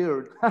 times a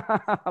year.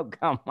 Oh,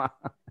 come on.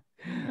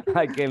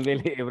 I can't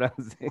believe it.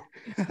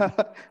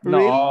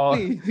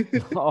 Really?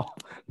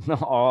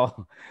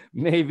 No,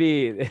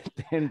 maybe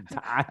 10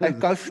 times. A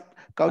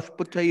couch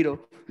potato.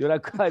 You're a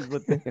couch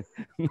potato.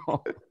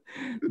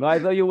 No, I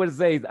thought you were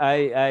saying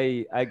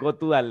I go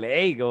to the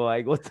lake or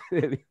I go to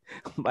the,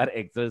 but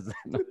exercise.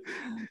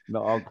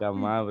 No,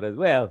 come on, but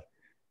well,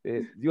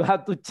 you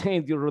have to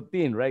change your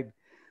routine, right?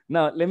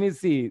 Now, let me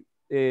see.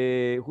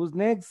 Who's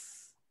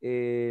next?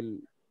 Give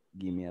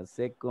me a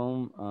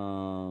second.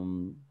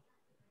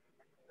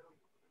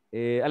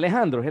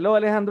 Alejandro. Hello,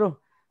 Alejandro.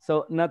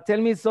 So now tell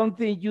me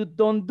something you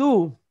don't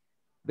do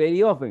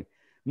very often.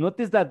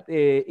 Notice that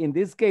in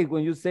this case,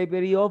 when you say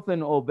very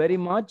often or very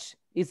much,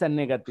 it's a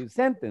negative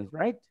sentence,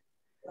 right?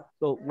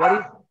 So what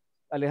is,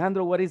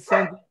 Alejandro, what is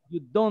something you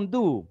don't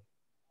do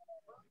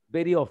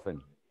very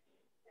often?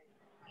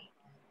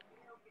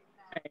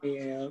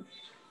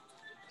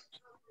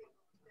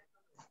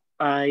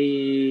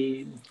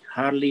 I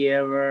hardly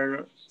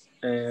ever...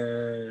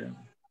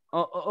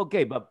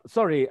 Okay, but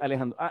sorry,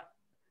 Alejandro.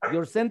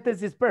 Your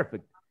sentence is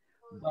perfect.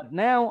 But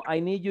now I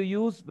need you to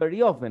use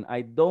very often.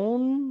 I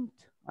don't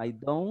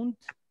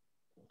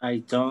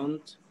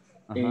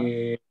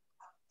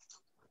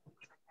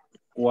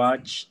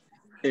watch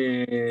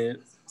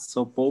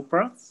soap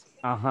operas.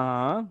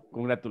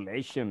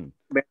 Congratulations.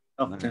 Very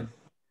often.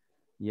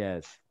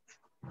 Yes.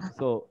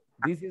 So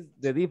this is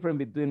the difference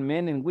between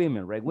men and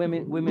women, right?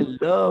 Women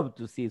love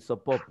to see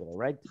soap opera,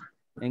 right?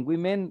 And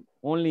women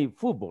only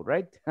football,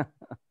 right?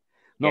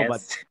 No,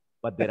 yes.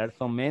 but there are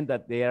some men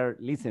that they are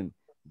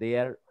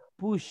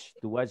pushed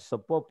to watch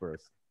soap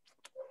operas.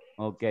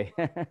 Okay.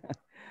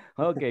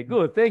 Okay,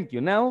 good. Thank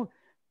you. Now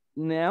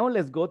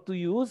let's go to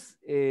use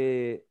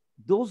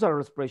those are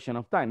expression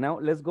of time. Now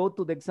let's go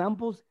to the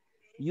examples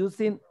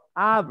using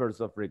adverbs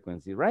of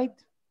frequency, right?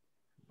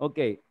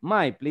 Okay,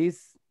 Mai,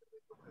 please.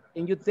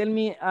 Can you tell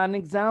me an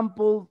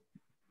example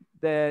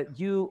that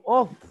you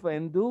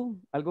often do?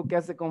 Algo que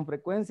hace con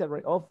frecuencia,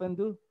 right? Often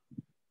do.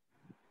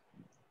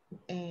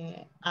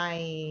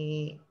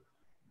 I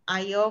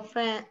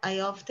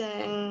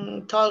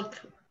often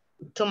talk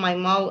to my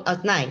mom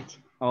at night.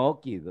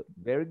 Okay,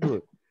 very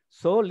good.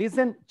 So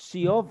listen,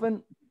 she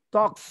often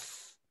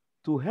talks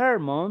to her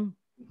mom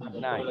at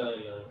night.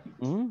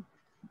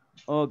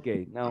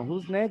 Okay, now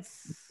who's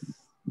next?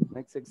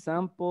 Next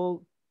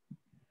example.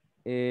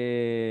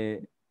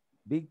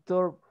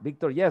 Victor,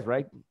 yes,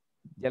 right?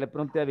 Ya le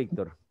pregunté a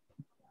Victor.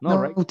 No,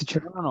 right?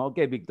 Teacher. No,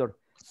 okay, Victor.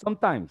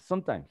 Sometimes.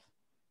 Sometimes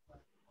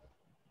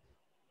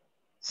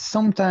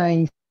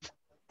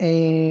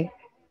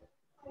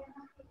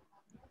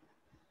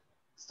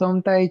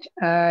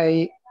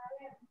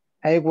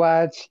I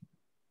watch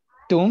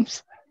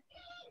Toons.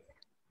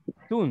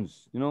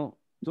 Toons, you know,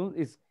 Toons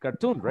is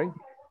cartoon, right?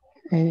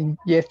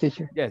 Yes,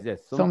 teacher.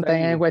 Yes.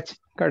 Sometimes I watch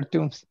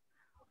cartoons.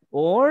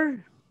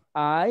 Or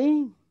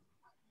I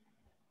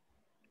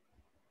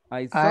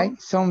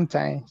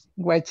sometimes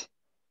watch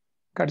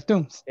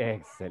cartoons.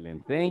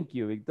 Excellent. Thank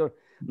you, Victor.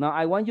 Now,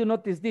 I want you to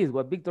notice this,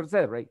 what Victor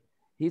said, right?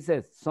 He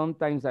says,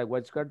 sometimes I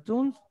watch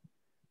cartoons,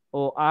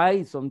 or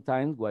I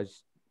sometimes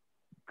watch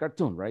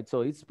cartoon, right?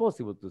 So it's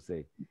possible to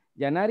say.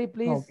 Yanari,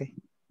 please. Okay.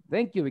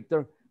 Thank you,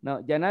 Victor.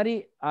 Now,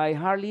 Yanari, I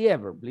hardly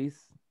ever,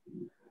 please.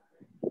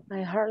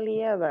 I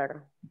hardly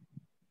ever.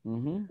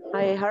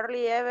 I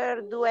hardly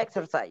ever do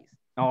exercise.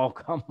 Oh,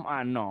 come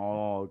on,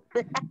 no.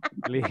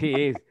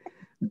 Please.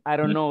 I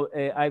don't know.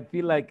 I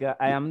feel like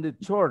I am the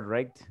church,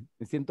 right?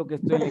 Me siento que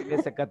estoy en la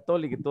iglesia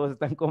católica y todos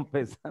están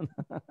confesando.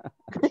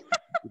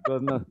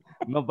 Because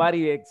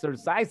nobody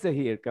exercises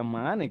here. Come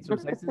on,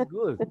 exercise is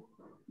good.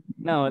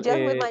 Now, just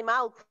with my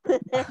mouth.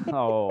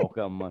 Oh,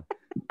 come on.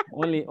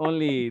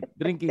 Only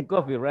drinking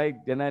coffee, right,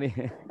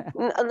 Janari?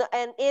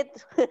 And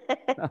eat.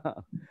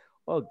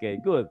 Okay,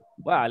 good.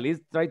 Well, at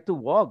least try to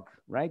walk,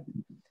 right?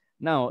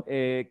 Now,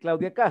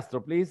 Claudia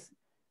Castro, please.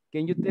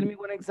 Can you tell me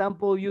one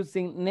example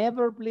using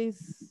never,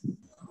 please?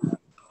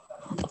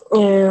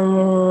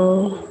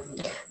 No,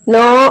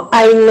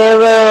 I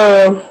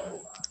never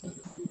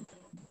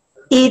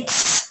eat.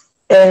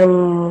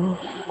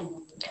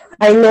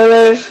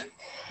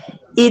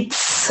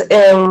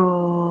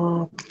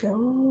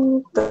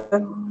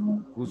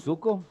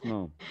 ¿Cuzuco?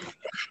 No.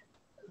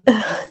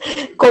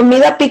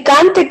 Comida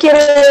picante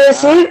quiere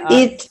decir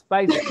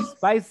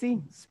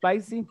spicy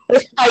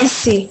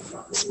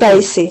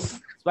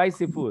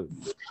food.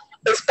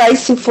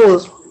 Spicy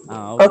food.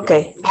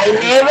 Okay. I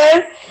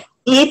never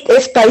eat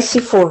spicy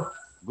food.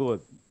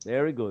 Good,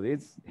 very good.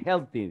 It's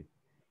healthy.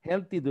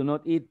 Healthy, do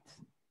not eat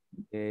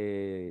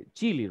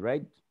chili,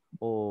 right?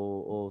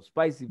 Or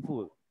spicy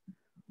food.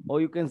 Or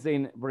you can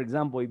say, for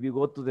example, if you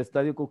go to the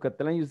Estadio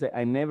Cuscatlán, you say,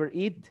 I never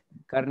eat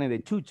carne de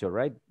chucho,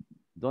 right?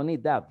 Don't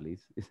eat that,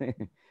 please.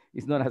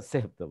 It's not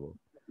acceptable.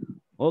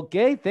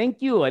 Okay,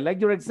 thank you. I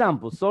like your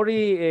example.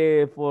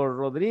 Sorry for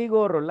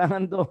Rodrigo,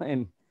 Rolando,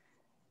 and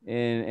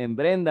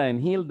Brenda, and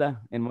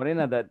Hilda, and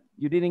Morena that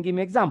you didn't give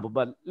me example,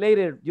 but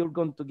later you're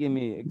going to give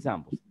me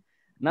examples.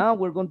 Now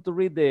we're going to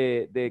read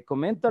the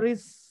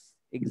commentaries,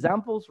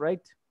 examples,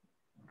 right?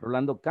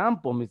 Rolando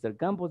Campos, Mr.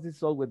 Campos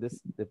is always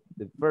the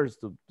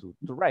first to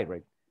write,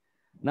 right?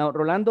 Now,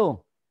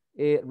 Rolando,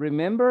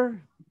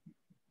 remember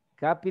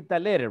capital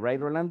letter, right,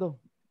 Rolando?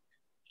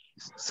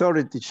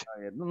 Sorry, teacher.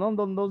 No,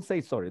 don't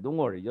say sorry. Don't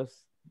worry.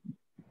 Just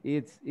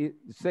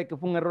sé que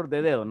fue un error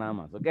de dedo nada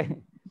más, okay?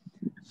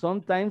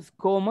 Sometimes,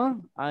 comma,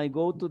 I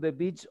go to the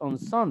beach on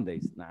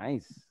Sundays.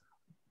 Nice.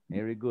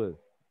 Very good.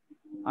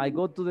 I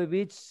go to the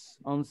beach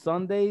on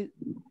Sundays,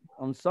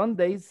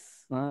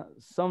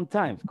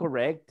 sometimes,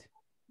 correct.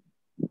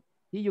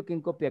 Here you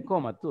can copy a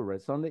comma too,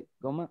 right? Sunday,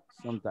 comma,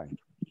 sometimes.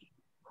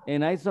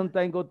 And I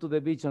sometimes go to the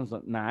beach on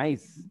Sunday.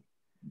 Nice.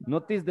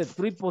 Notice the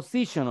three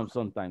positions of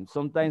sometimes.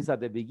 Sometimes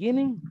at the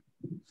beginning,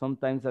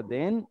 sometimes at the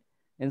end,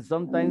 and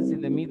sometimes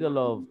in the middle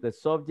of the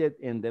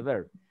subject and the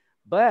verb.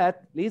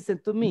 But listen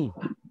to me.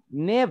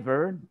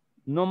 Never,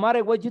 no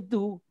matter what you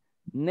do,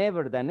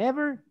 never than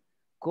ever,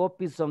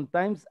 copy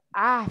sometimes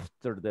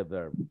after the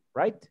verb,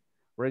 right?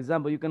 For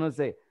example, you cannot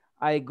say,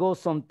 I go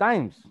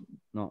sometimes.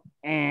 No.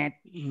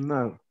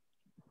 No.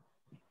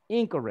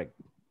 Incorrect.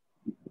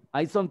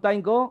 I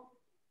sometimes go,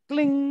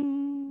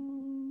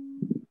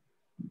 cling.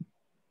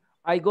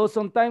 I go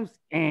sometimes,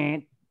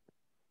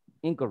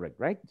 incorrect,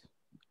 right?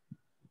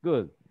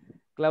 Good.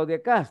 Claudia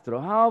Castro,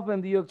 how often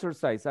do you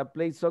exercise? I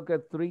play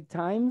soccer 3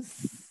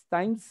 times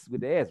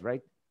with the S,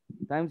 right?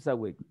 Times a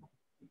week.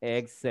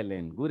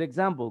 Excellent. Good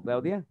example,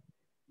 Claudia.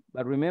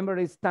 But remember,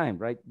 it's time,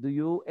 right? Do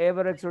you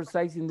ever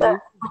exercise in the evening?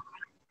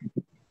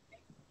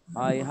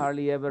 I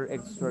hardly ever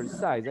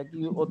exercise.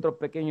 Aquí otro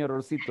pequeño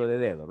errorcito de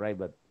dedo, right?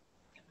 But,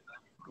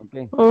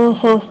 okay.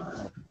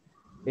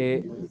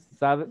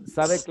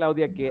 Sabe,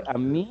 Claudia, que a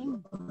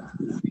mí,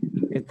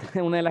 esta es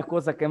una de las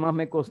cosas que más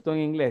me costó en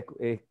inglés,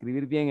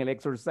 escribir bien el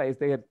exercise,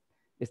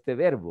 este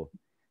verbo.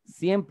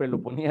 Siempre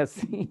lo ponía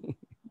así.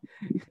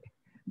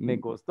 Me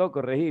costó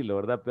corregirlo,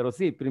 ¿verdad? Pero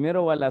sí,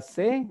 primero va la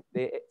C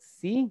de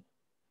sí,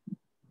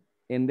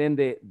 and then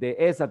the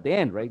S at the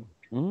end, right?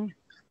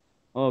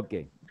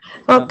 Okay.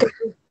 Okay.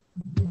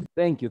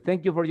 Thank you.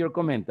 Thank you for your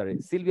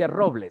commentary. Silvia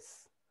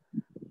Robles.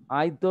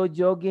 I do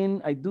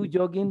jogging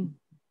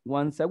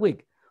once a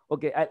week.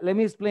 Okay, let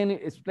me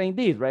explain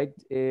this, right?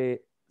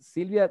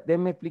 Silvia,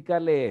 déjeme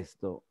explicarle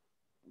esto.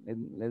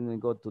 Let me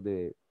go to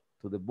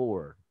the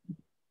board.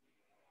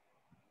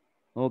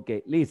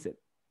 Okay, listen.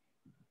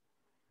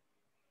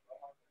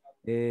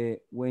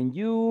 When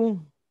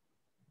you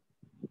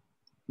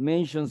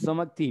mention some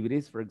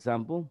activities, for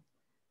example,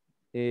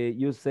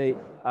 you say,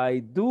 I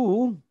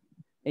do,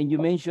 and you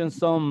mention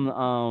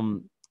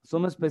some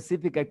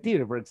specific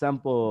activity, for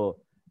example,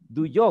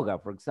 do yoga,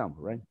 for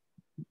example, right?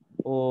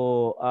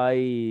 Or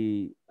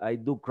I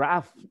do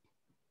craft.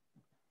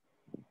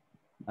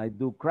 I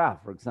do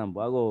craft, for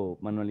example. Hago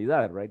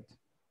manualidad, right?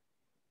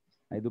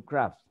 I do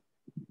craft.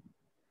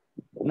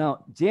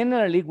 Now,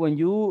 generally, when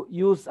you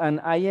use an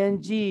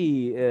ing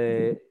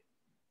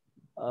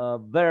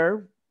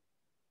verb,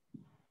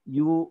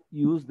 you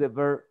use the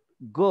verb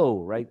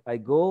go, right? I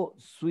go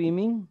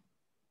swimming.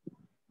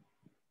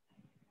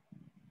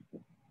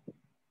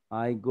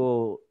 I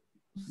go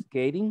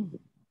skating,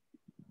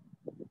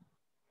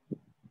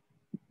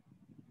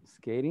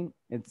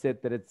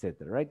 etc.,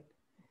 right?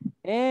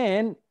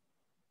 And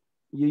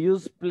you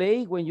use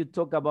play when you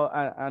talk about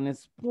a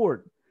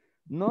sport.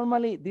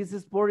 Normally, this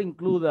sport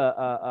include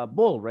a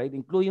ball, right?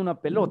 Including una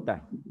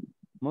pelota,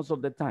 most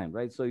of the time,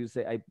 right? So you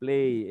say, I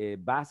play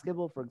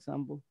basketball, for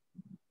example.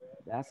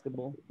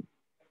 Basketball.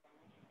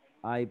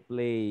 I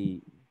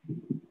play,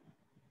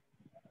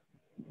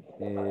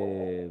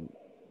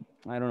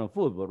 I don't know,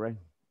 football, right?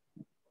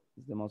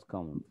 It's the most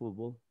common,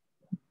 football.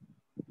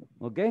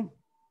 Okay?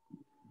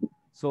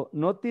 So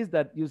notice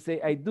that you say,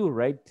 I do,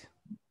 right?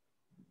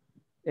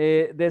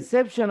 The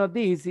exception of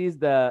this is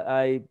that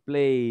I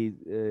play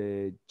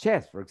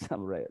chess, for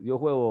example, right? Yo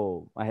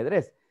juego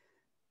ajedrez.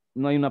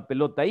 No hay una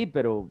pelota ahí,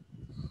 pero,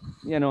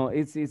 you know,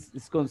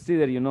 it's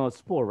considered, you know,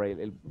 sport, right?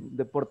 El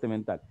deporte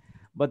mental.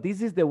 But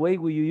this is the way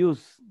we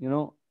use, you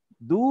know,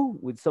 do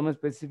with some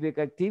specific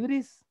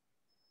activities.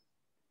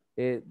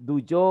 Do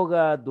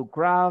yoga, do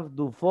craft,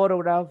 do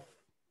photograph,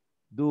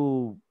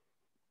 do,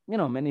 you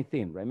know, many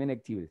things, right? Many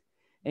activities.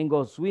 And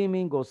go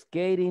swimming, go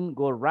skating,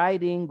 go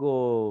riding,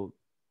 go,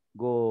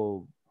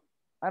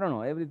 I don't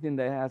know, everything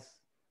that has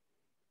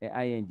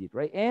ing,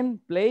 right?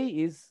 And play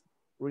is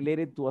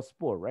related to a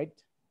sport, right?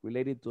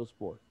 Related to a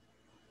sport.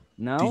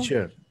 Now,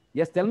 teacher.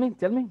 Yes, tell me.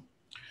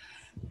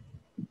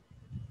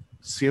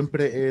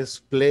 siempre es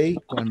play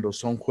cuando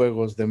son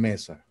juegos de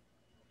mesa.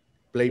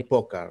 Play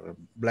poker,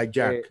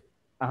 blackjack.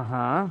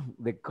 Ajá,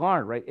 the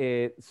card,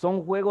 right?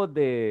 Son juegos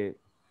de,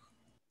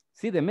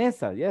 sí, de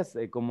mesa, yes,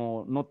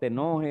 como no te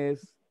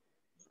enojes,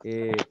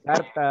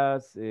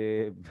 cartas,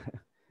 I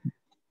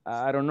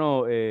don't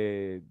know,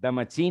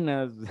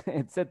 damachinas,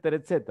 etcétera,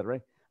 etcétera,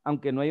 right?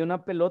 Aunque no hay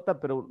una pelota,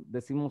 pero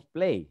decimos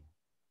play.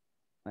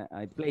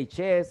 I play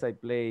chess, I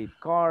play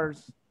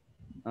cards.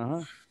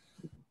 Ajá.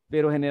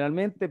 Pero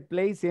generalmente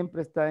play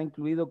siempre está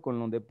incluido con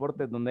los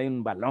deportes donde hay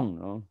un balón,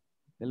 ¿no?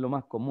 Es lo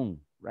más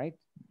común, right?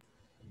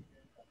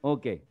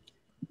 Ok.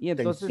 Y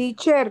entonces...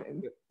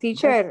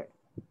 Teacher.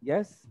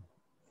 Yes.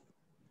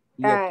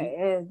 Y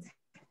aquí,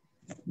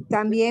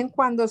 también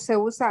cuando se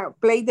usa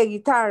play the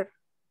guitar.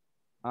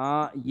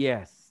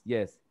 yes.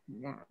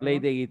 Play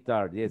the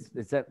guitar. Yes,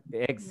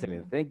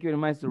 excellent. Thank you very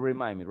much to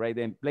remind me, right?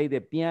 Then play the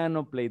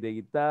piano, play the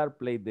guitar,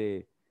 play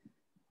the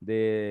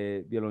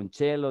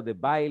violoncello, the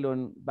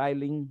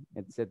violin,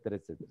 etc.,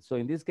 etc. So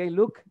in this case,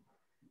 look,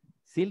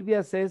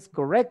 Sylvia says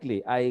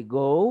correctly, I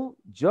go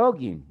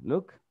jogging.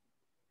 Look,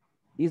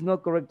 it's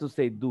not correct to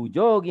say do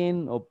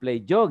jogging or play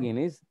jogging.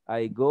 It's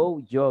I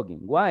go jogging.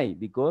 Why?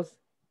 Because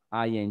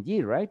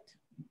ing, right?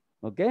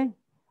 Okay,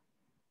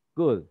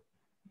 good.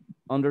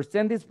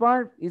 Understand this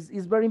part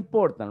is very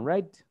important,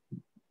 right?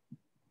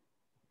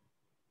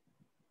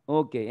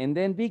 Okay, and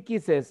then Vicky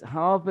says,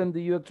 how often do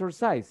you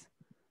exercise?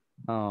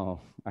 Oh,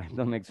 I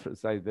don't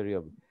exercise very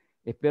often.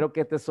 Espero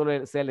que este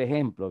solo sea el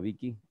ejemplo,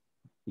 Vicky,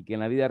 y que en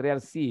la vida real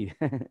sí.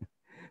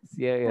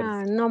 Sí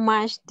no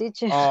much,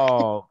 teacher.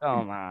 Oh,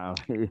 come on.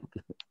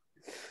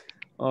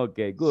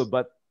 Okay, good,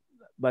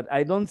 but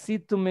I don't see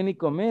too many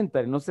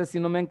comentarios. No sé si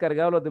no me han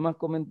cargado los demás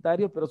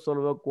comentarios, pero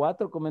solo veo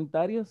 4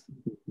 comentarios.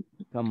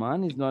 Come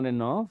on, it's not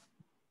enough.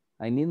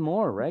 I need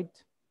more, right?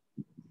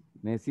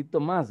 Necesito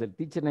más. El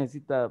teacher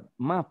necesita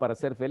más para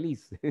ser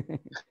feliz.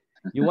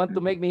 You want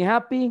to make me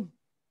happy?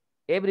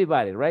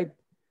 Everybody, right?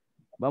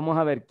 Vamos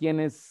a ver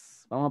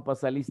quiénes, vamos a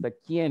pasar lista.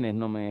 ¿Quiénes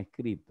no me han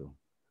escrito?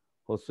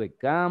 Josué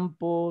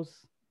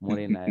Campos,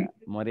 Morena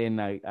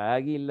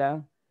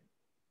Águila,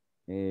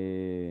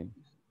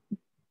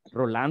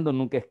 Rolando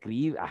nunca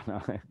escribe.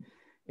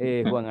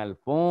 Juan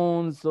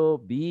Alfonso,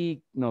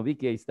 Vicky,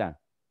 ahí está.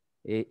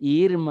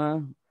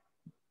 Irma,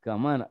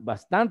 Camana,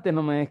 bastante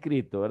no me han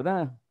escrito,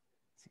 ¿verdad?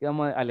 Así que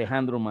vamos a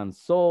Alejandro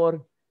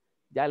Mansor,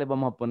 ya le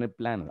vamos a poner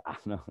planos.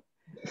 No.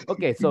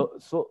 Okay,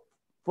 so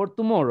for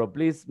tomorrow,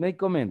 please make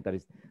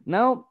commentaries.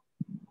 Now,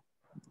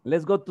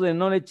 let's go to the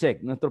knowledge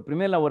check, nuestro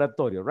primer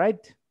laboratorio,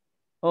 right?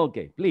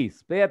 Okay,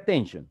 please pay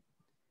attention.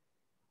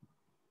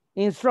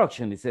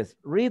 Instruction, it says,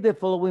 read the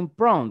following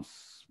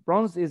prompts.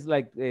 Prompts is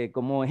like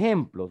como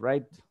ejemplos,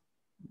 right?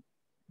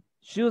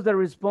 Choose the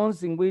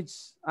response in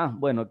which,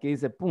 bueno, aquí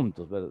dice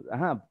puntos, pero,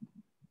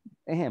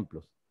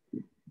 ejemplos.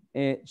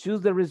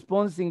 Choose the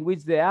response in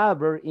which the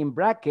adverb in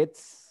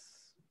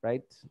brackets,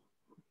 right?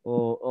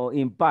 O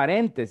in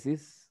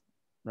paréntesis,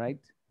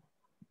 right?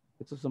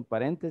 Estos son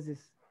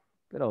paréntesis,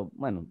 pero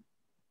bueno,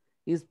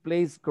 is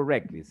placed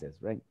correctly, it says,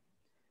 right?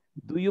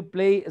 Do you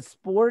play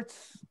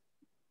sports?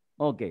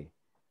 Ok.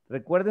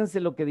 Recuérdense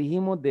lo que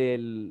dijimos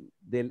del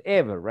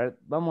ever, right?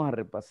 Vamos a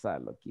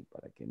repasarlo aquí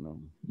para que no.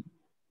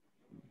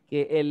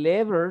 Que el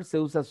ever se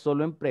usa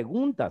solo en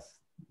preguntas.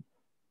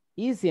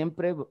 Y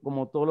siempre,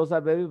 como todos los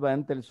adverbios, va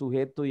entre el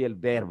sujeto y el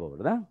verbo,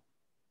 ¿verdad?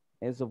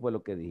 Eso fue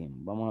lo que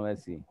dijimos. Vamos a ver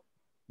si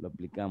lo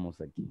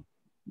aplicamos aquí.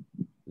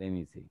 Let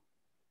me see.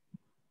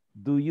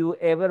 Do you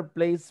ever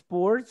play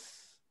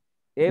sports?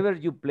 Ever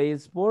you play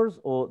sports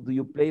or do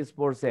you play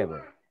sports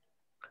ever?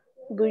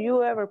 Do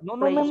you ever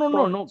play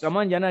sports? No. Come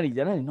on, Yanari.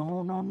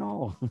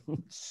 No.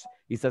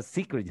 It's a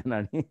secret,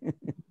 Yanari.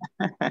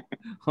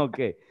 Ok.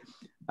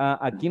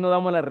 Aquí no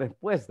damos la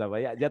respuesta,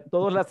 vaya. Ya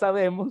todos la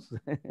sabemos.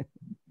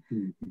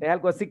 Es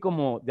algo así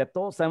como, ya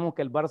todos sabemos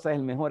que el Barça es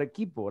el mejor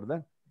equipo,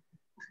 ¿verdad?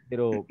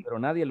 Pero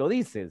nadie lo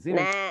dice, ¿sí?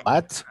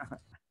 What?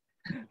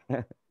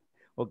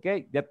 Ok,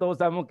 ya todos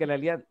sabemos que la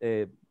alianza,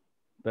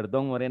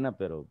 perdón Morena,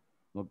 pero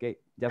ok,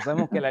 ya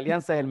sabemos que la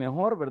alianza es el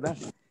mejor, ¿verdad?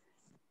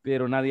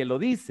 Pero nadie lo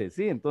dice,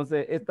 ¿sí?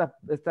 Entonces,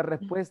 estas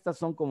respuestas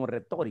son como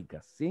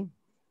retóricas, ¿sí?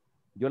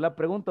 Yo la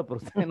pregunto, pero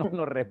ustedes no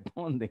lo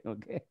responden,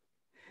 ¿ok?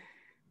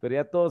 Pero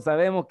ya todos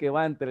sabemos que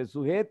va entre el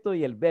sujeto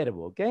y el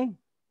verbo, ¿ok?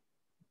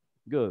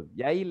 Good.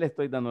 Y ahí le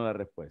estoy dando la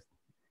respuesta.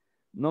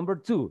 Number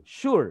 2,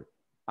 sure,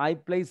 I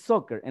play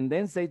soccer, and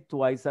then say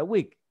twice a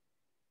week.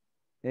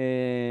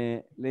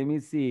 Let me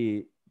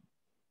see.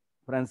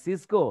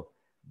 Francisco,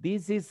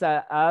 this is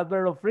an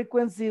adverb of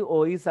frequency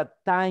or is a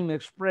time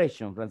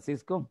expression,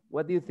 Francisco?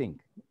 What do you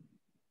think?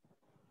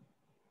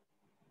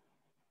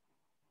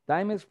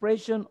 Time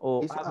expression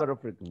or adverb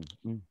of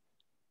frequency?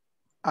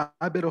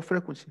 Adverb of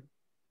frequency.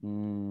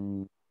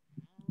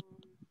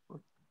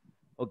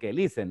 Okay,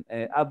 listen.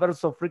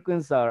 Adverbs of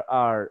frequency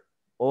are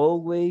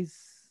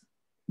always,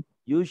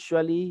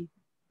 usually,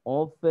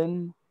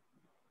 often,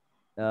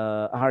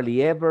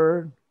 hardly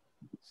ever,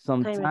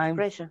 sometimes. Time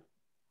expression.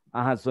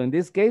 So in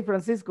this case,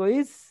 Francisco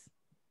is?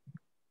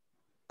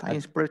 Time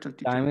expression.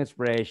 Time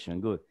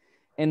expression, good.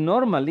 And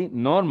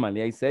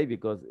normally I say,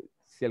 because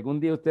si algún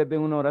día usted ve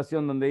una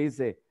oración donde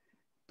dice,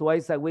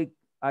 twice a week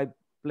I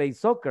play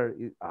soccer,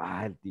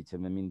 el teacher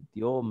me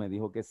mintió, me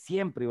dijo que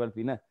siempre iba al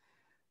final.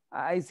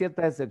 Hay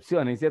ciertas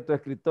excepciones, hay ciertos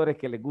escritores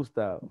que les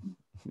gusta,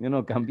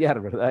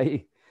 cambiar, ¿verdad?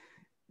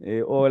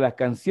 O las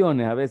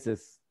canciones, a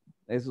veces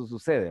eso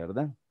sucede,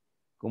 ¿verdad?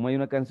 Como hay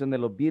una canción de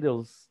los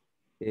Beatles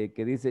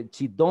que dice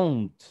she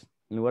don't,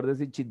 en lugar de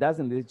decir she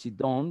doesn't, dice she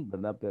don't,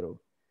 ¿verdad? Pero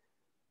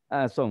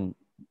son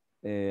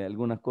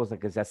algunas cosas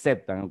que se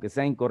aceptan, aunque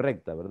sea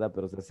incorrecta, ¿verdad?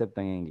 Pero se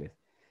aceptan en inglés.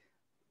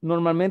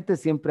 Normalmente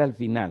siempre al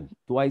final,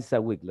 twice a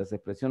week, las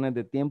expresiones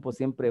de tiempo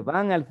siempre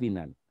van al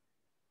final.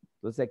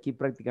 Entonces aquí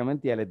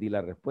prácticamente ya les di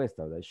la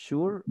respuesta, ¿verdad?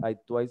 Sure, I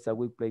twice a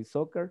week play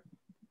soccer.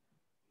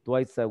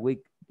 Twice a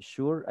week,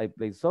 sure, I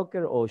play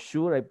soccer. O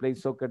sure, I play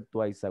soccer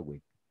twice a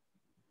week.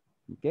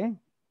 ¿Ok?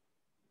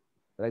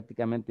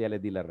 Prácticamente ya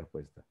les di la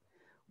respuesta.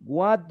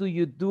 What do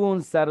you do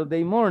on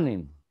Saturday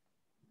morning?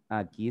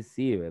 Aquí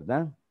sí,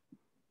 ¿verdad?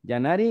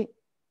 Yanari,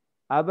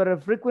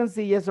 average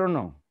frequency, yes or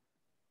no?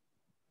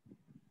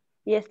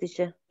 Yes,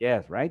 teacher.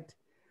 Yes, right?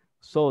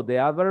 So the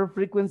average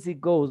frequency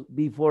goes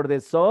before the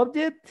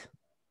subject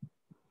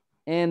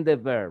and the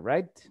verb,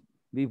 right?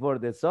 Before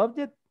the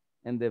subject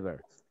and the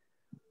verb.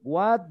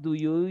 What do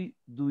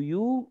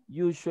you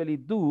usually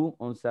do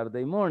on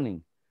Saturday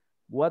morning?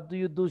 What do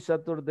you do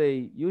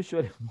Saturday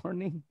usually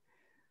morning?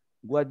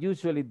 What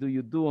usually do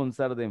you do on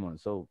Saturday morning?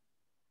 So,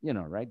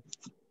 right?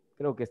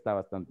 Creo que está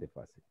bastante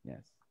fácil,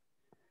 yes.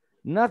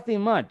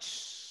 Nothing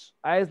much.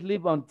 I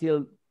sleep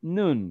until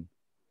noon.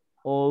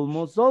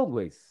 Almost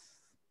always.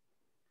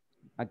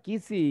 Aquí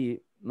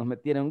sí nos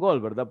metieron gol,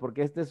 ¿verdad?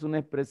 Porque esta es una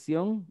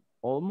expresión,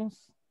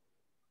 almost,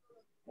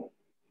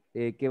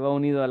 que va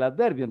unido al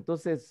adverbio.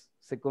 Entonces,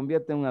 se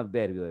convierte en un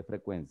adverbio de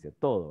frecuencia.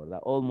 Todo,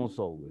 ¿verdad? Almost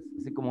always.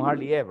 Así como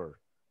hardly ever.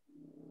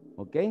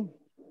 ¿Ok?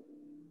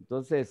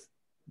 Entonces,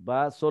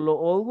 va solo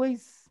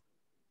always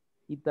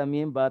y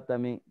también va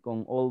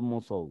con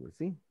almost always,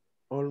 ¿sí?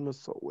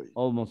 Almost always.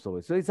 Almost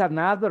always. So, it's an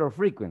adverb of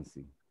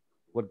frequency.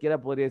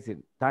 Cualquiera podría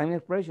decir, time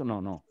expression,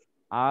 no.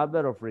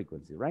 Adverb of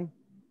frequency, right?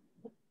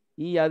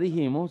 Y ya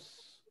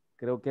dijimos,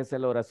 creo que esa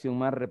es la oración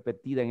más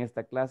repetida en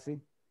esta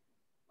clase.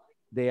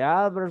 The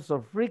adverbs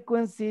of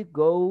frequency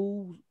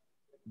go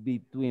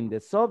between the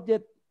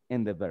subject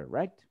and the verb,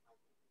 right?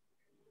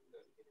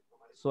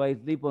 So I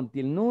sleep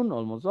until noon,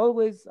 almost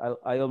always.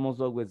 I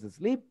almost always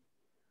sleep.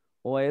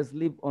 Or I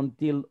sleep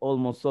until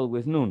almost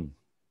always noon,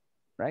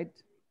 right?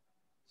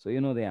 So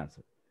you know the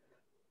answer.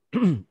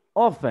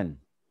 Often.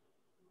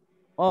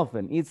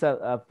 It's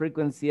a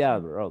frequency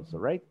adverb also,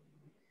 right?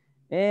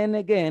 And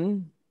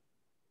again,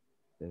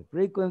 the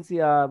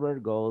frequency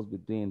adverb goes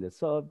between the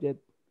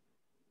subject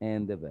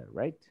and the verb,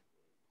 right?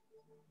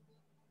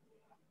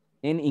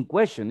 And in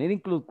question, it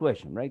includes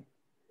question, right?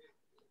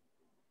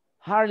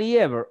 Hardly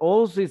ever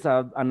also is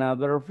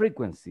another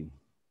frequency.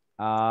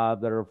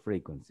 Other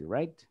frequency,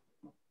 right?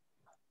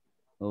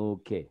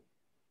 Okay.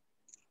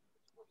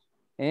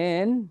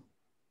 And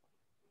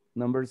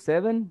number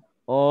 7,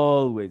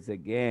 always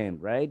again,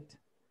 right?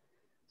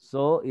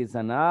 So it's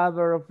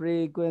another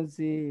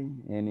frequency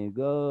and it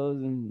goes,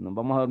 nos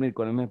vamos a dormir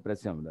con la misma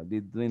expresión, ¿verdad?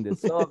 Between the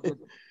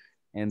subject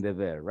and the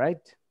verb,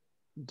 right?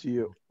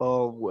 You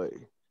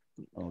always.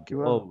 Okay,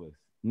 always.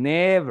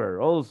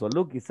 Never, also,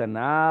 look, it's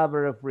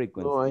another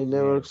frequency. No, I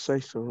never say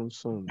so.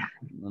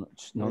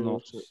 No,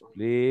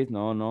 please,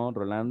 no,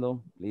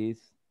 Rolando, please.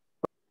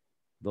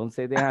 Don't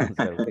say the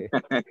answer, okay?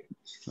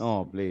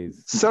 No,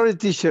 please. Sorry,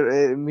 teacher,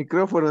 el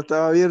micrófono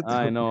estaba abierto.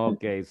 Ay, no,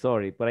 ok,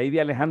 sorry. Por ahí vi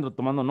a Alejandro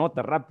tomando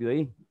nota rápido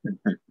ahí.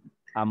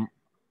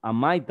 A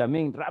Mai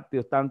también,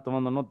 rápido, están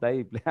tomando nota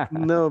ahí.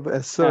 No,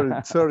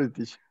 sorry,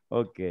 teacher.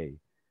 Okay.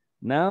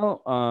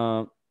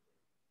 Now,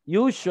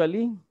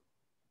 usually,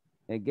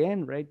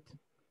 again, right?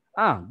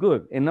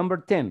 Good. And number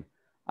 10,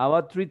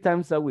 about 3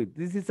 times a week.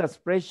 This is a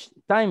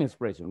time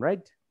expression,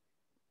 right?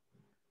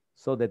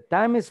 So the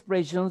time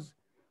expressions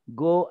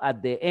go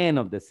at the end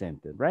of the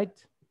sentence, right?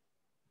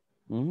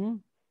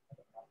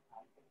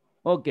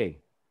 Okay.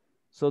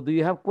 So do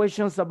you have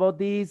questions about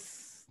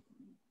this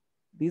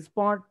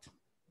part?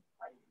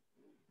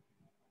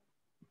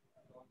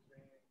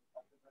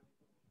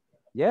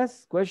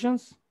 Yes,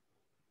 questions?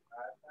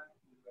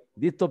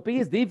 This topic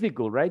is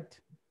difficult,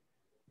 right?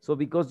 So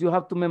because you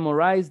have to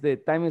memorize the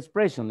time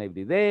expression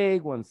every day,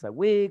 once a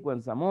week,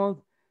 once a month,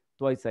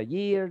 twice a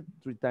year,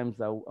 3 times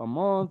a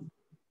month.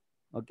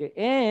 Okay,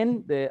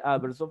 and the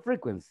adverbs of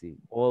frequency,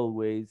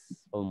 always,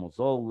 almost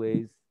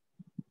always,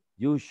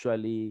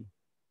 usually,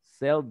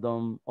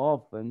 seldom,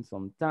 often,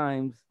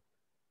 sometimes,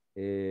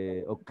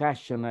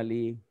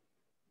 occasionally,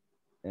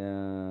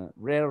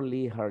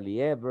 rarely,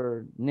 hardly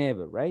ever,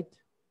 never, right?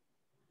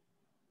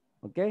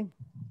 Okay?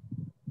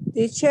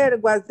 Teacher,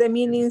 what's the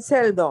meaning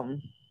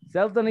seldom?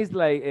 Seldom is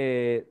like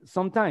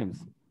sometimes.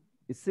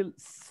 It's still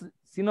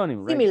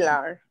synonym, right?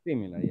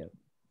 Similar, yeah.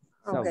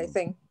 Okay,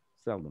 thanks.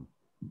 Seldom.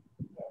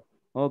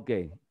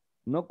 Okay,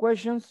 no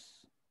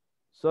questions?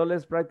 So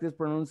let's practice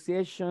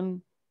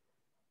pronunciation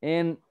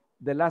and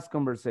the last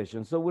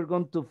conversation. So we're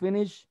going to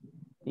finish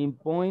in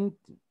point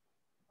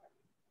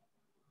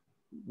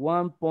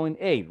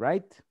 1.8,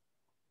 right?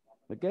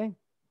 Okay,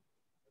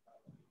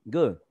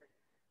 good.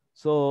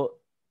 So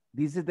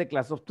this is the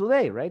class of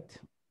today, right?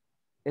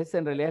 Esa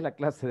en realidad es la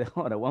clase de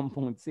ahora,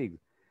 1.6.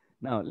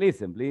 Now,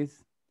 listen,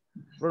 please.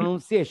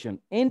 Pronunciation.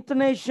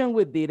 Intonation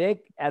with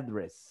direct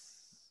address.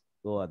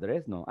 Oh,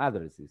 address? No,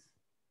 addresses.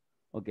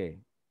 Okay.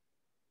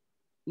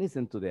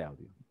 Listen to the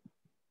audio.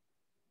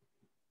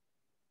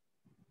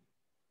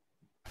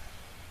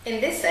 In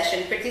this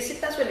session,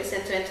 participants will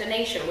listen to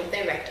intonation with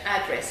direct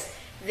address.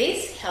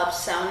 This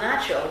helps sound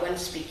natural when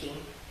speaking.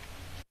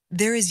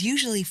 There is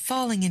usually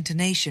falling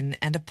intonation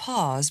and a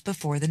pause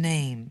before the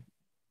name.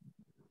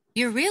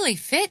 You're really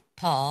fit,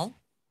 Paul.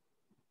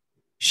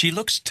 She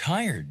looks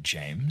tired,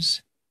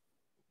 James.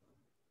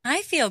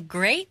 I feel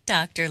great,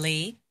 Dr.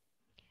 Lee.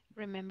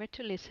 Remember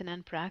to listen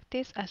and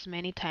practice as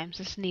many times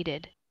as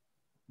needed.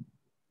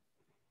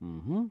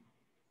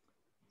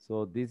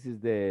 So this is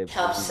the...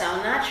 Helps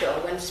sound natural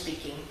when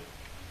speaking.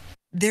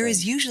 There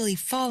is usually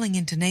falling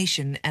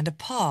intonation and a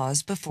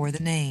pause before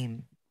the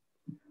name.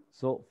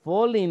 So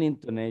falling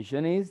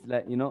intonation is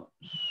like, you know,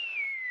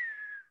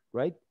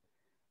 right?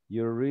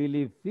 You're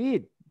really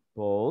fit,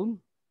 Paul.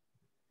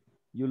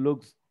 You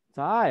look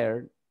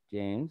tired,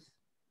 James.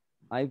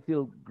 I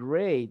feel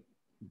great,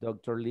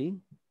 Dr. Lee.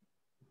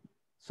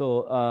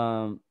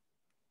 So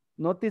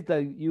notice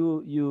that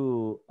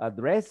you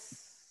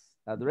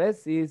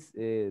address is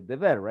the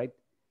verb, right?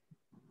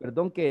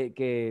 Perdón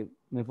que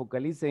me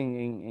focalice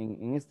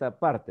en esta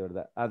parte,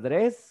 ¿verdad?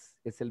 Address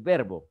es el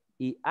verbo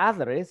y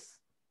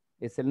address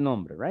es el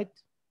nombre, right?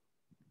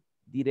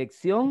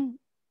 Dirección,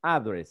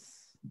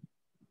 address.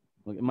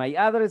 Okay. My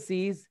address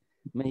is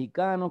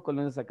Mexicano,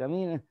 Colonia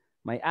Sacamina,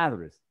 my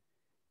address.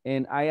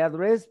 And I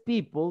address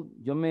people,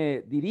 yo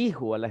me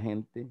dirijo a la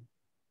gente,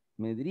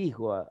 me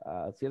dirijo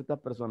a ciertas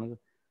personas,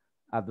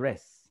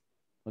 address,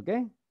 ¿ok?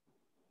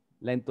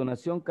 La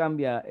entonación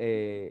cambia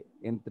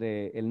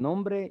entre el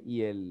nombre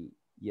y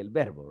el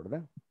verbo,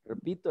 ¿verdad?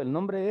 Repito, el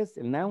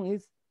noun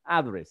es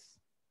address,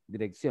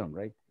 dirección,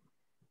 right?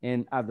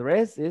 And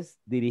address es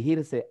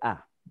dirigirse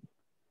a.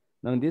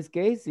 Now in this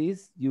case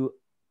is you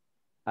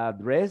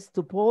address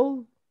to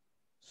Paul,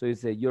 so you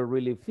say, you're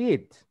really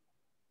fit,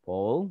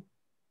 Paul.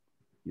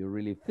 You're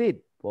really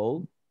fit,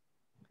 Paul.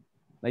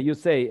 Now you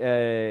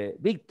say,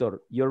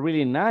 Victor, you're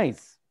really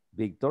nice,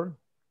 Victor.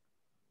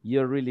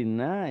 You're really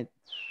nice,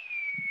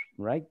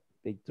 right,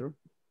 Victor?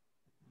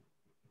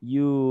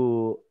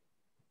 You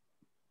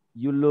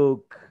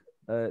look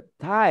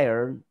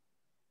tired,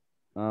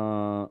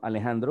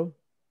 Alejandro.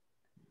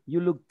 You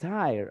look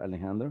tired,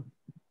 Alejandro.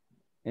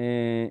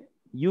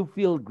 You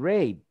feel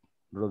great,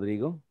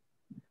 Rodrigo.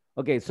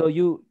 Okay, so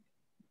you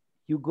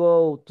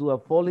go to a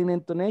falling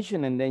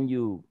intonation and then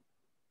you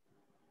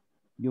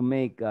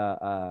make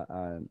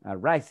a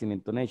rising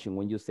intonation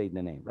when you say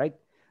the name, right?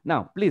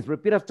 Now, please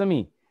repeat after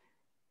me.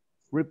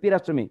 Repeat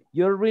after me.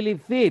 You're really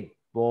fit,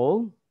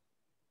 Paul.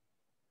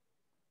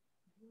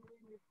 You're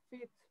really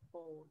fit,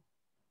 Paul.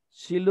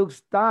 She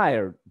looks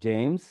tired,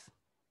 James.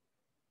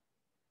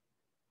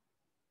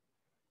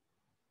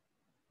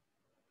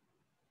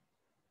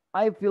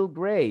 I feel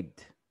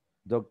great,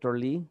 Dr.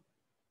 Lee.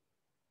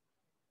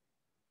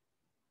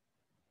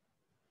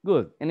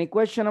 Good. Any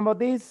question about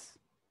this?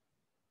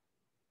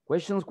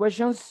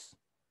 Questions?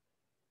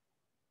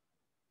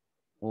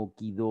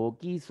 Okie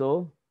dokie.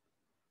 So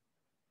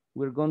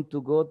we're going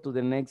to go to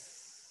the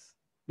next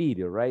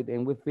video, right?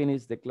 And we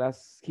finish the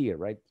class here,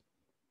 right?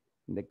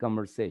 In the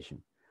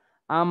conversation.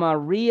 I'm a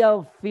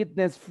real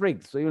fitness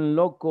freak. Soy un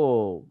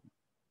loco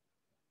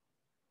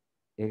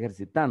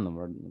ejercitando,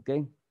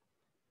 ¿ok?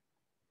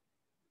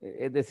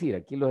 Es decir,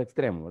 aquí los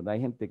extremos, ¿verdad?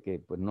 Hay gente que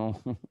pues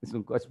no es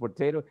un coach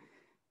portero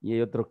y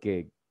hay otros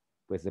que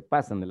pues se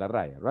pasan de la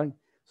raya, right?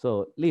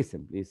 So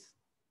listen, please.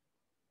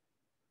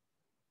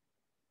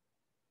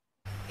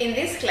 In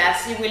this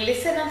class, you will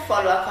listen and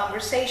follow a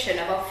conversation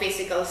about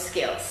physical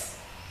skills.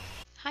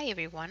 Hi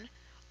everyone,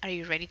 are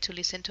you ready to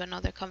listen to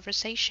another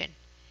conversation?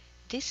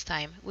 This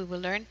time we will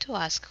learn to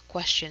ask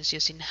questions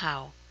using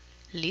how.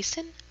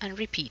 Listen and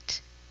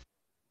repeat.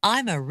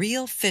 I'm a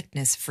real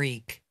fitness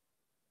freak.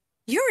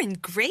 You're in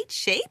great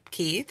shape,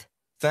 Keith.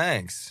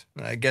 Thanks.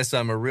 I guess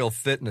I'm a real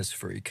fitness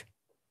freak.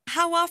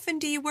 How often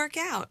do you work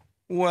out?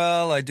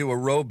 Well, I do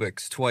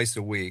aerobics twice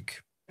a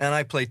week, and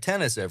I play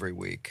tennis every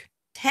week.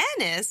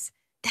 Tennis?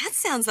 That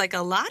sounds like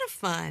a lot of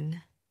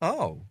fun.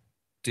 Oh,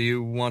 do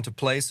you want to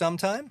play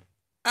sometime?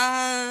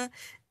 How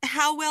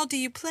well do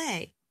you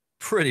play?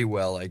 Pretty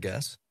well, I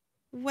guess.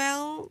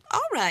 Well,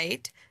 all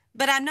right,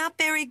 but I'm not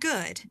very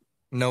good.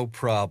 No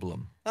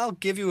problem. I'll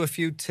give you a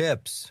few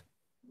tips.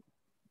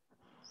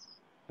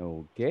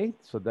 Okay,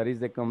 so that is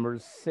the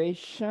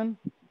conversation.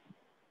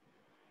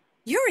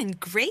 You're in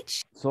great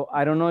shape. So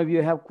I don't know if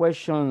you have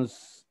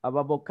questions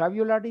about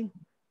vocabulary.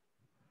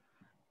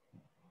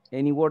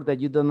 Any word that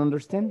you don't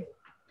understand?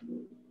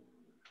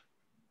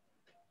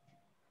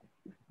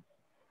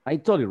 I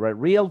told you, right?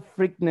 Real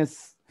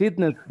fitness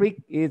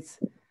freak is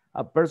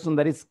a person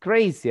that is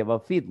crazy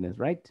about fitness,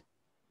 right?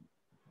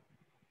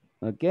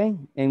 Okay,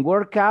 and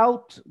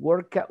workout,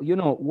 you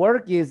know,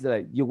 work is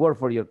like you work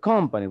for your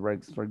company,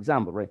 right? For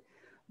example, right?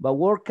 But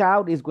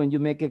workout is when you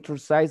make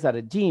exercise at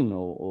a gym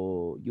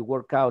or you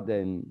work out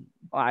in,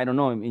 I don't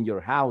know, in your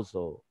house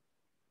or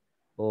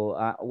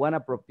one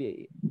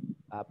appropriate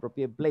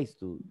place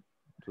to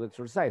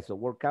exercise. So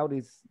workout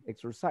is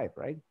exercise,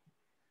 right?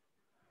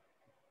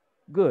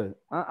 Good.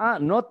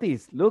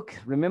 Notice, look,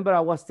 remember I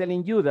was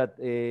telling you that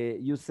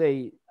you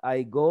say,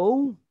 I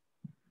go,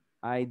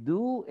 I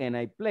do, and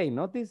I play.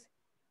 Notice,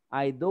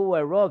 I do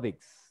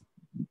aerobics.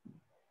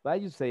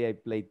 But you say I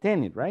play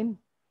tennis, right?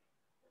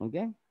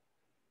 Okay.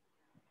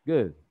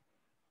 Good.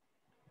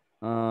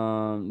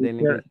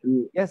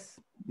 Yes.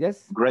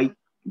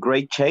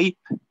 Great shape.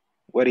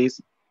 What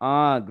is?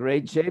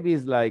 Great shape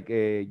is like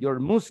you're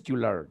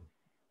muscular.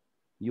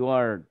 You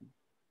are,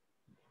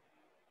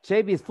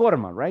 shape is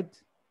forma, right?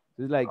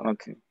 So it's like,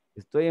 okay.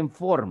 Estoy en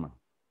forma.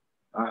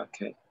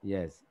 Okay.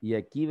 Yes. Y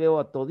aquí veo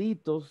a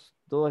toditos,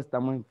 todos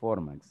estamos en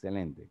forma.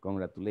 Excelente.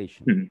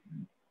 Congratulations.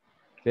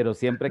 Pero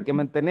siempre hay que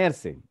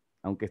mantenerse.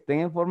 Aunque estén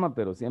en forma,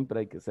 pero siempre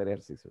hay que hacer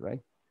ejercicio,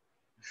 right?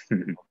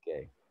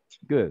 Okay.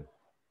 Good.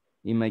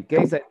 In my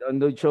case, I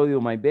don't show you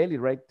my belly,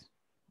 right?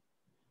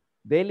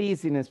 Belly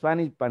is in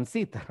Spanish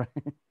pancita,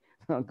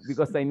 right?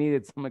 Because I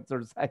needed some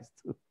exercise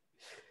too.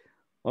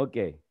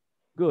 Okay,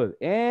 good.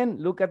 And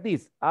look at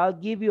this. I'll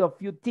give you a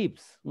few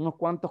tips, unos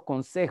cuantos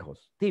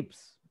consejos,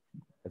 tips,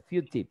 a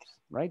few tips,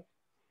 right?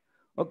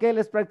 Okay,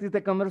 let's practice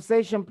the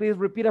conversation. Please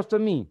repeat after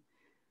me.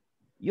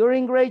 You're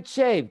in great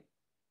shape,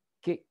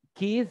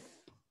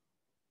 Keith.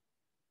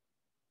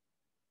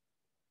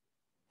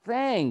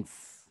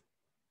 Thanks.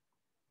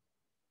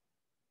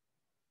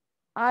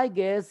 I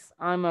guess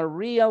I'm a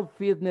real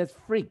fitness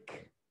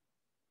freak.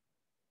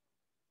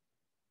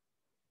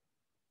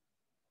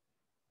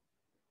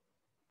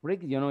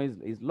 Freak, you know,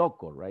 is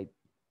loco, right?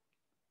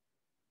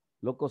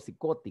 Loco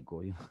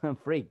psicótico, you know,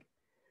 freak.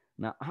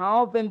 Now,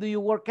 how often do you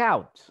work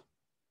out?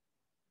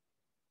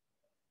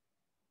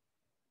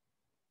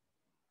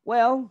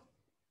 Well,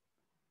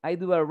 I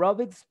do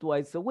aerobics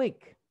twice a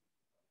week.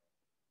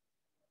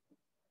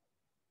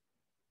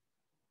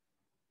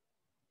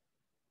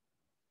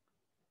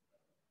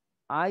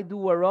 I do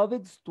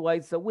aerobics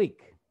twice a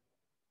week.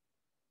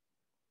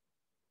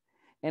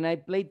 And I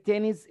play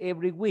tennis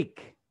every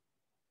week.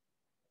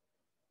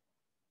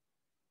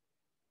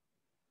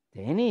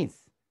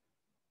 Tennis?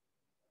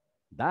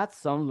 That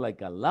sounds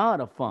like a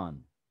lot of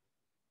fun.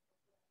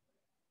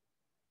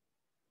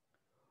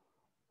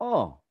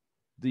 Oh,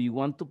 do you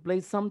want to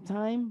play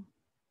sometime?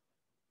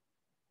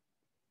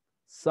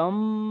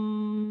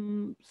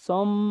 Sometime?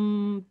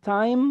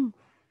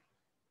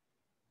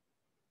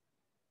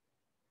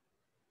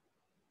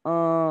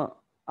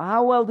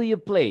 How well do you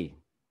play?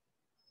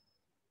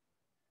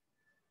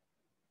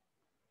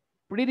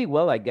 Pretty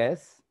well, I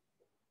guess.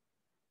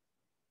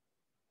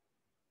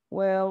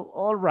 Well,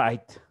 all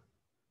right.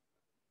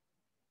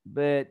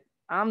 But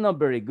I'm not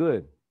very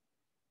good.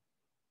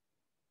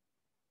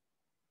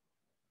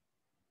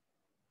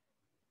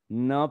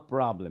 No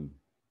problem.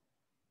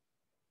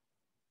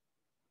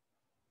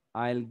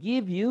 I will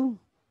give you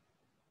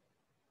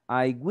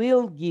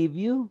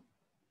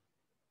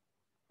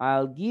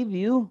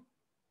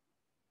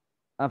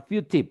a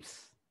few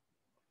tips.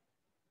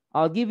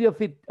 I'll give you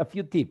a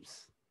few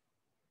tips.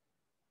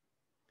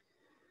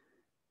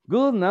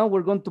 Good, now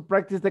we're going to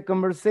practice the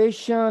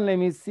conversation. Let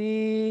me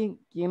see.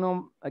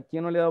 ¿A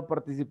quién no le ha dado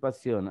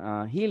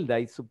participación? Hilda,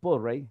 I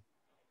suppose, right?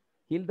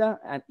 Hilda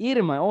and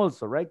Irma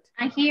also, right?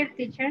 I'm here,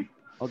 teacher.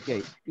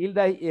 Okay,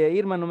 Hilda y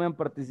Irma no me han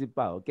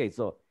participado. Okay,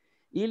 so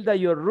Hilda,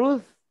 you're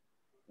Ruth,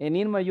 and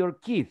Irma, you're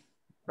Keith,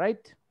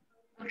 right?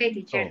 Okay,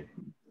 teacher.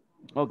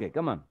 Oh. Okay,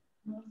 come on.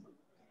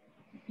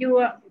 You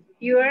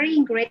are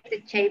in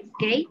great shape,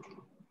 Kate.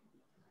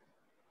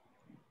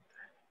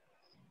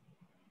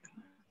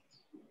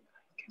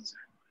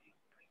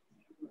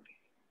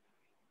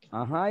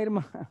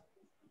 Irma.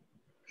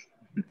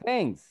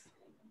 Thanks.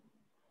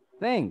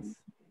 Thanks,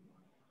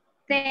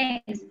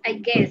 I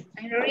guess.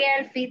 I'm a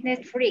real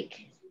fitness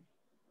freak.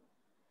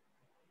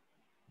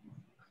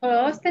 How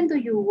often do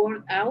you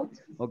work out?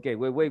 Okay,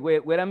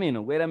 wait a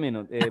minute.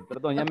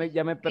 Perdón,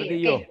 ya me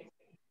perdí yo.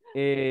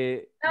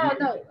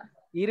 No.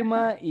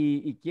 Irma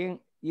y quién?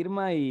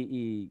 Irma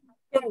y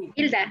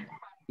Hilda.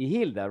 Y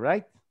Hilda,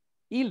 right?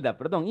 Hilda,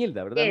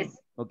 ¿verdad?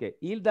 Yes. Okay,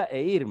 Hilda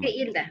e Irma. Sí,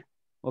 Hilda.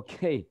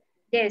 Okay.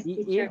 Yes,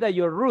 teacher. Hilda,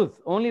 you're Ruth,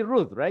 only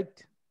Ruth,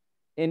 right?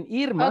 And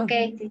Irma,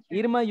 okay, teacher.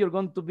 Irma, you're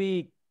going to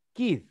be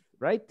Keith,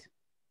 right?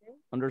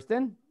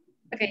 Understand?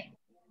 Okay.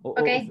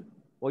 Okay.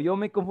 O yo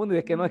me confundo,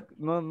 es que no.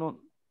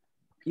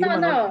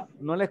 Irma,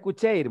 no la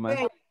escuché, Irma.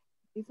 Okay.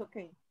 It's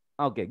okay.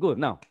 Okay, good.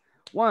 Now,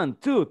 1,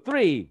 2,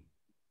 3.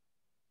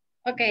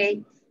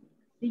 Okay.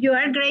 You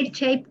are great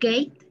shape,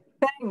 Kate.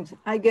 Thanks.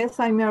 I guess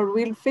I'm a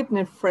real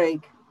fitness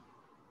freak.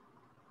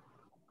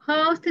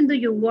 How often do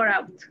you work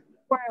out?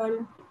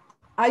 Well,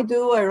 I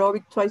do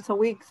aerobic twice a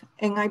week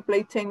and I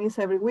play tennis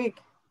every week.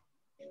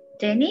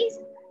 Tennis?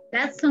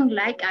 That sounds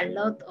like a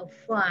lot of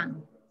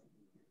fun.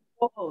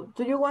 Oh,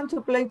 do you want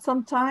to play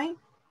sometime?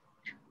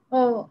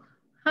 Oh,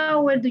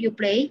 How well do you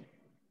play?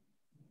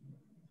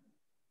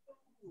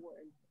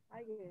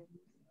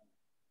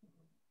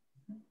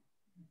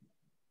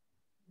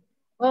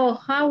 Oh,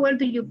 how well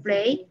do you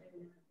play?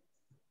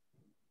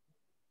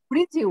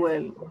 Pretty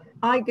well,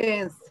 I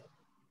guess.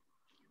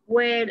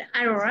 Well,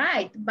 all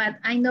right, but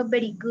I'm not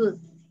very good.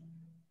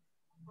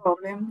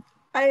 Problem.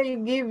 I'll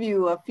give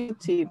you a few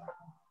tips.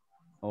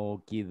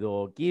 Okie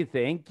dokie.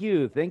 Thank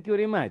you. Thank you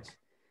very much.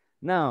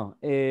 Now,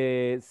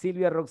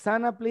 Silvia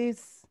Roxana,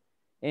 please.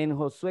 And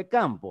Josue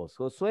Campos.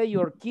 Josue,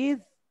 your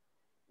Keith.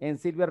 And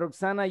Silvia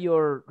Roxana,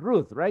 your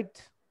Ruth,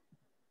 right?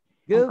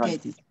 Good.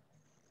 Okay.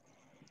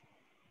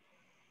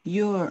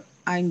 You're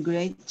in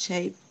great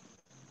shape,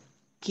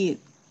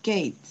 Keith.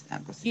 Kate.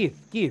 Keith.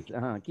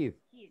 Keith.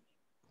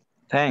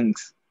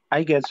 Thanks.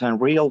 I guess I'm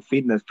real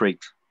fitness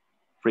freak.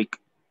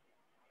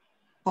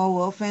 How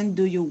often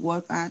do you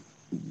work at?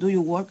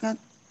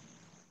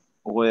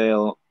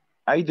 Well,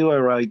 I do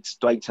a ride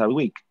twice a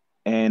week,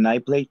 and I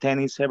play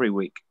tennis every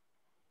week.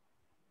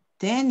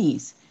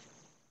 Tennis.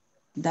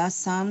 That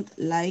sounds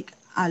like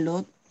a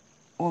lot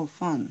of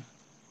fun.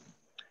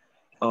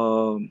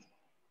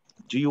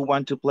 Do you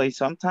want to play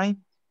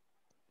sometime?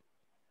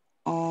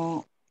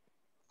 How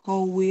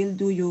well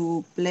do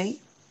you play?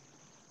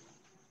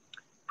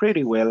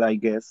 Pretty well, I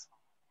guess.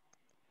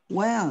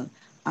 Well,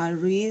 I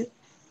read,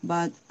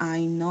 but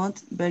I'm not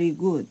very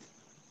good.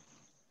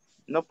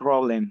 No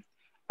problem.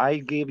 I'll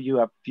give you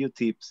a few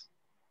tips.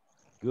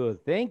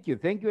 Good. Thank you.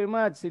 Thank you very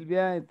much,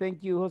 Silvia. And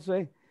thank you,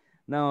 Jose.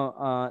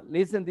 Now,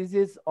 listen, this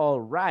is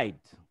all right.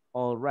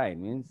 All right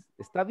means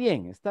está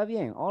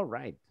bien. All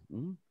right.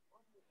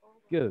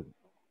 Good.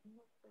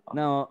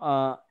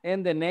 Now,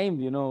 and the name,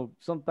 you know,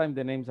 sometimes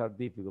the names are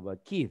difficult,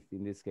 but Keith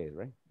in this case,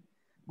 right?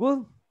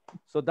 Good.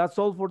 So that's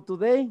all for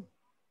today.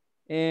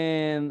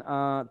 And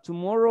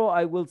tomorrow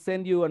I will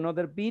send you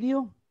another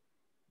video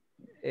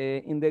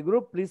in the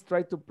group. Please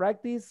try to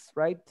practice,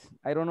 right?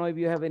 I don't know if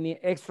you have any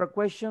extra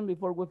question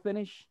before we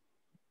finish.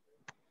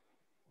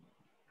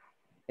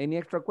 Any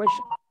extra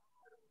question?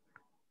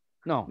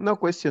 No. No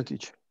question,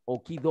 teacher.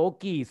 Okie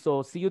dokie.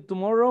 So see you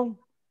tomorrow.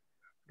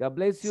 God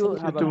bless you.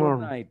 See Have you a tomorrow.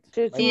 good night.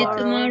 See you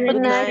tomorrow.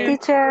 Good night,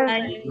 teacher.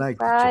 Night,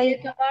 See you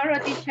tomorrow,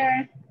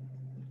 teacher.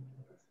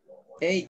 Hey.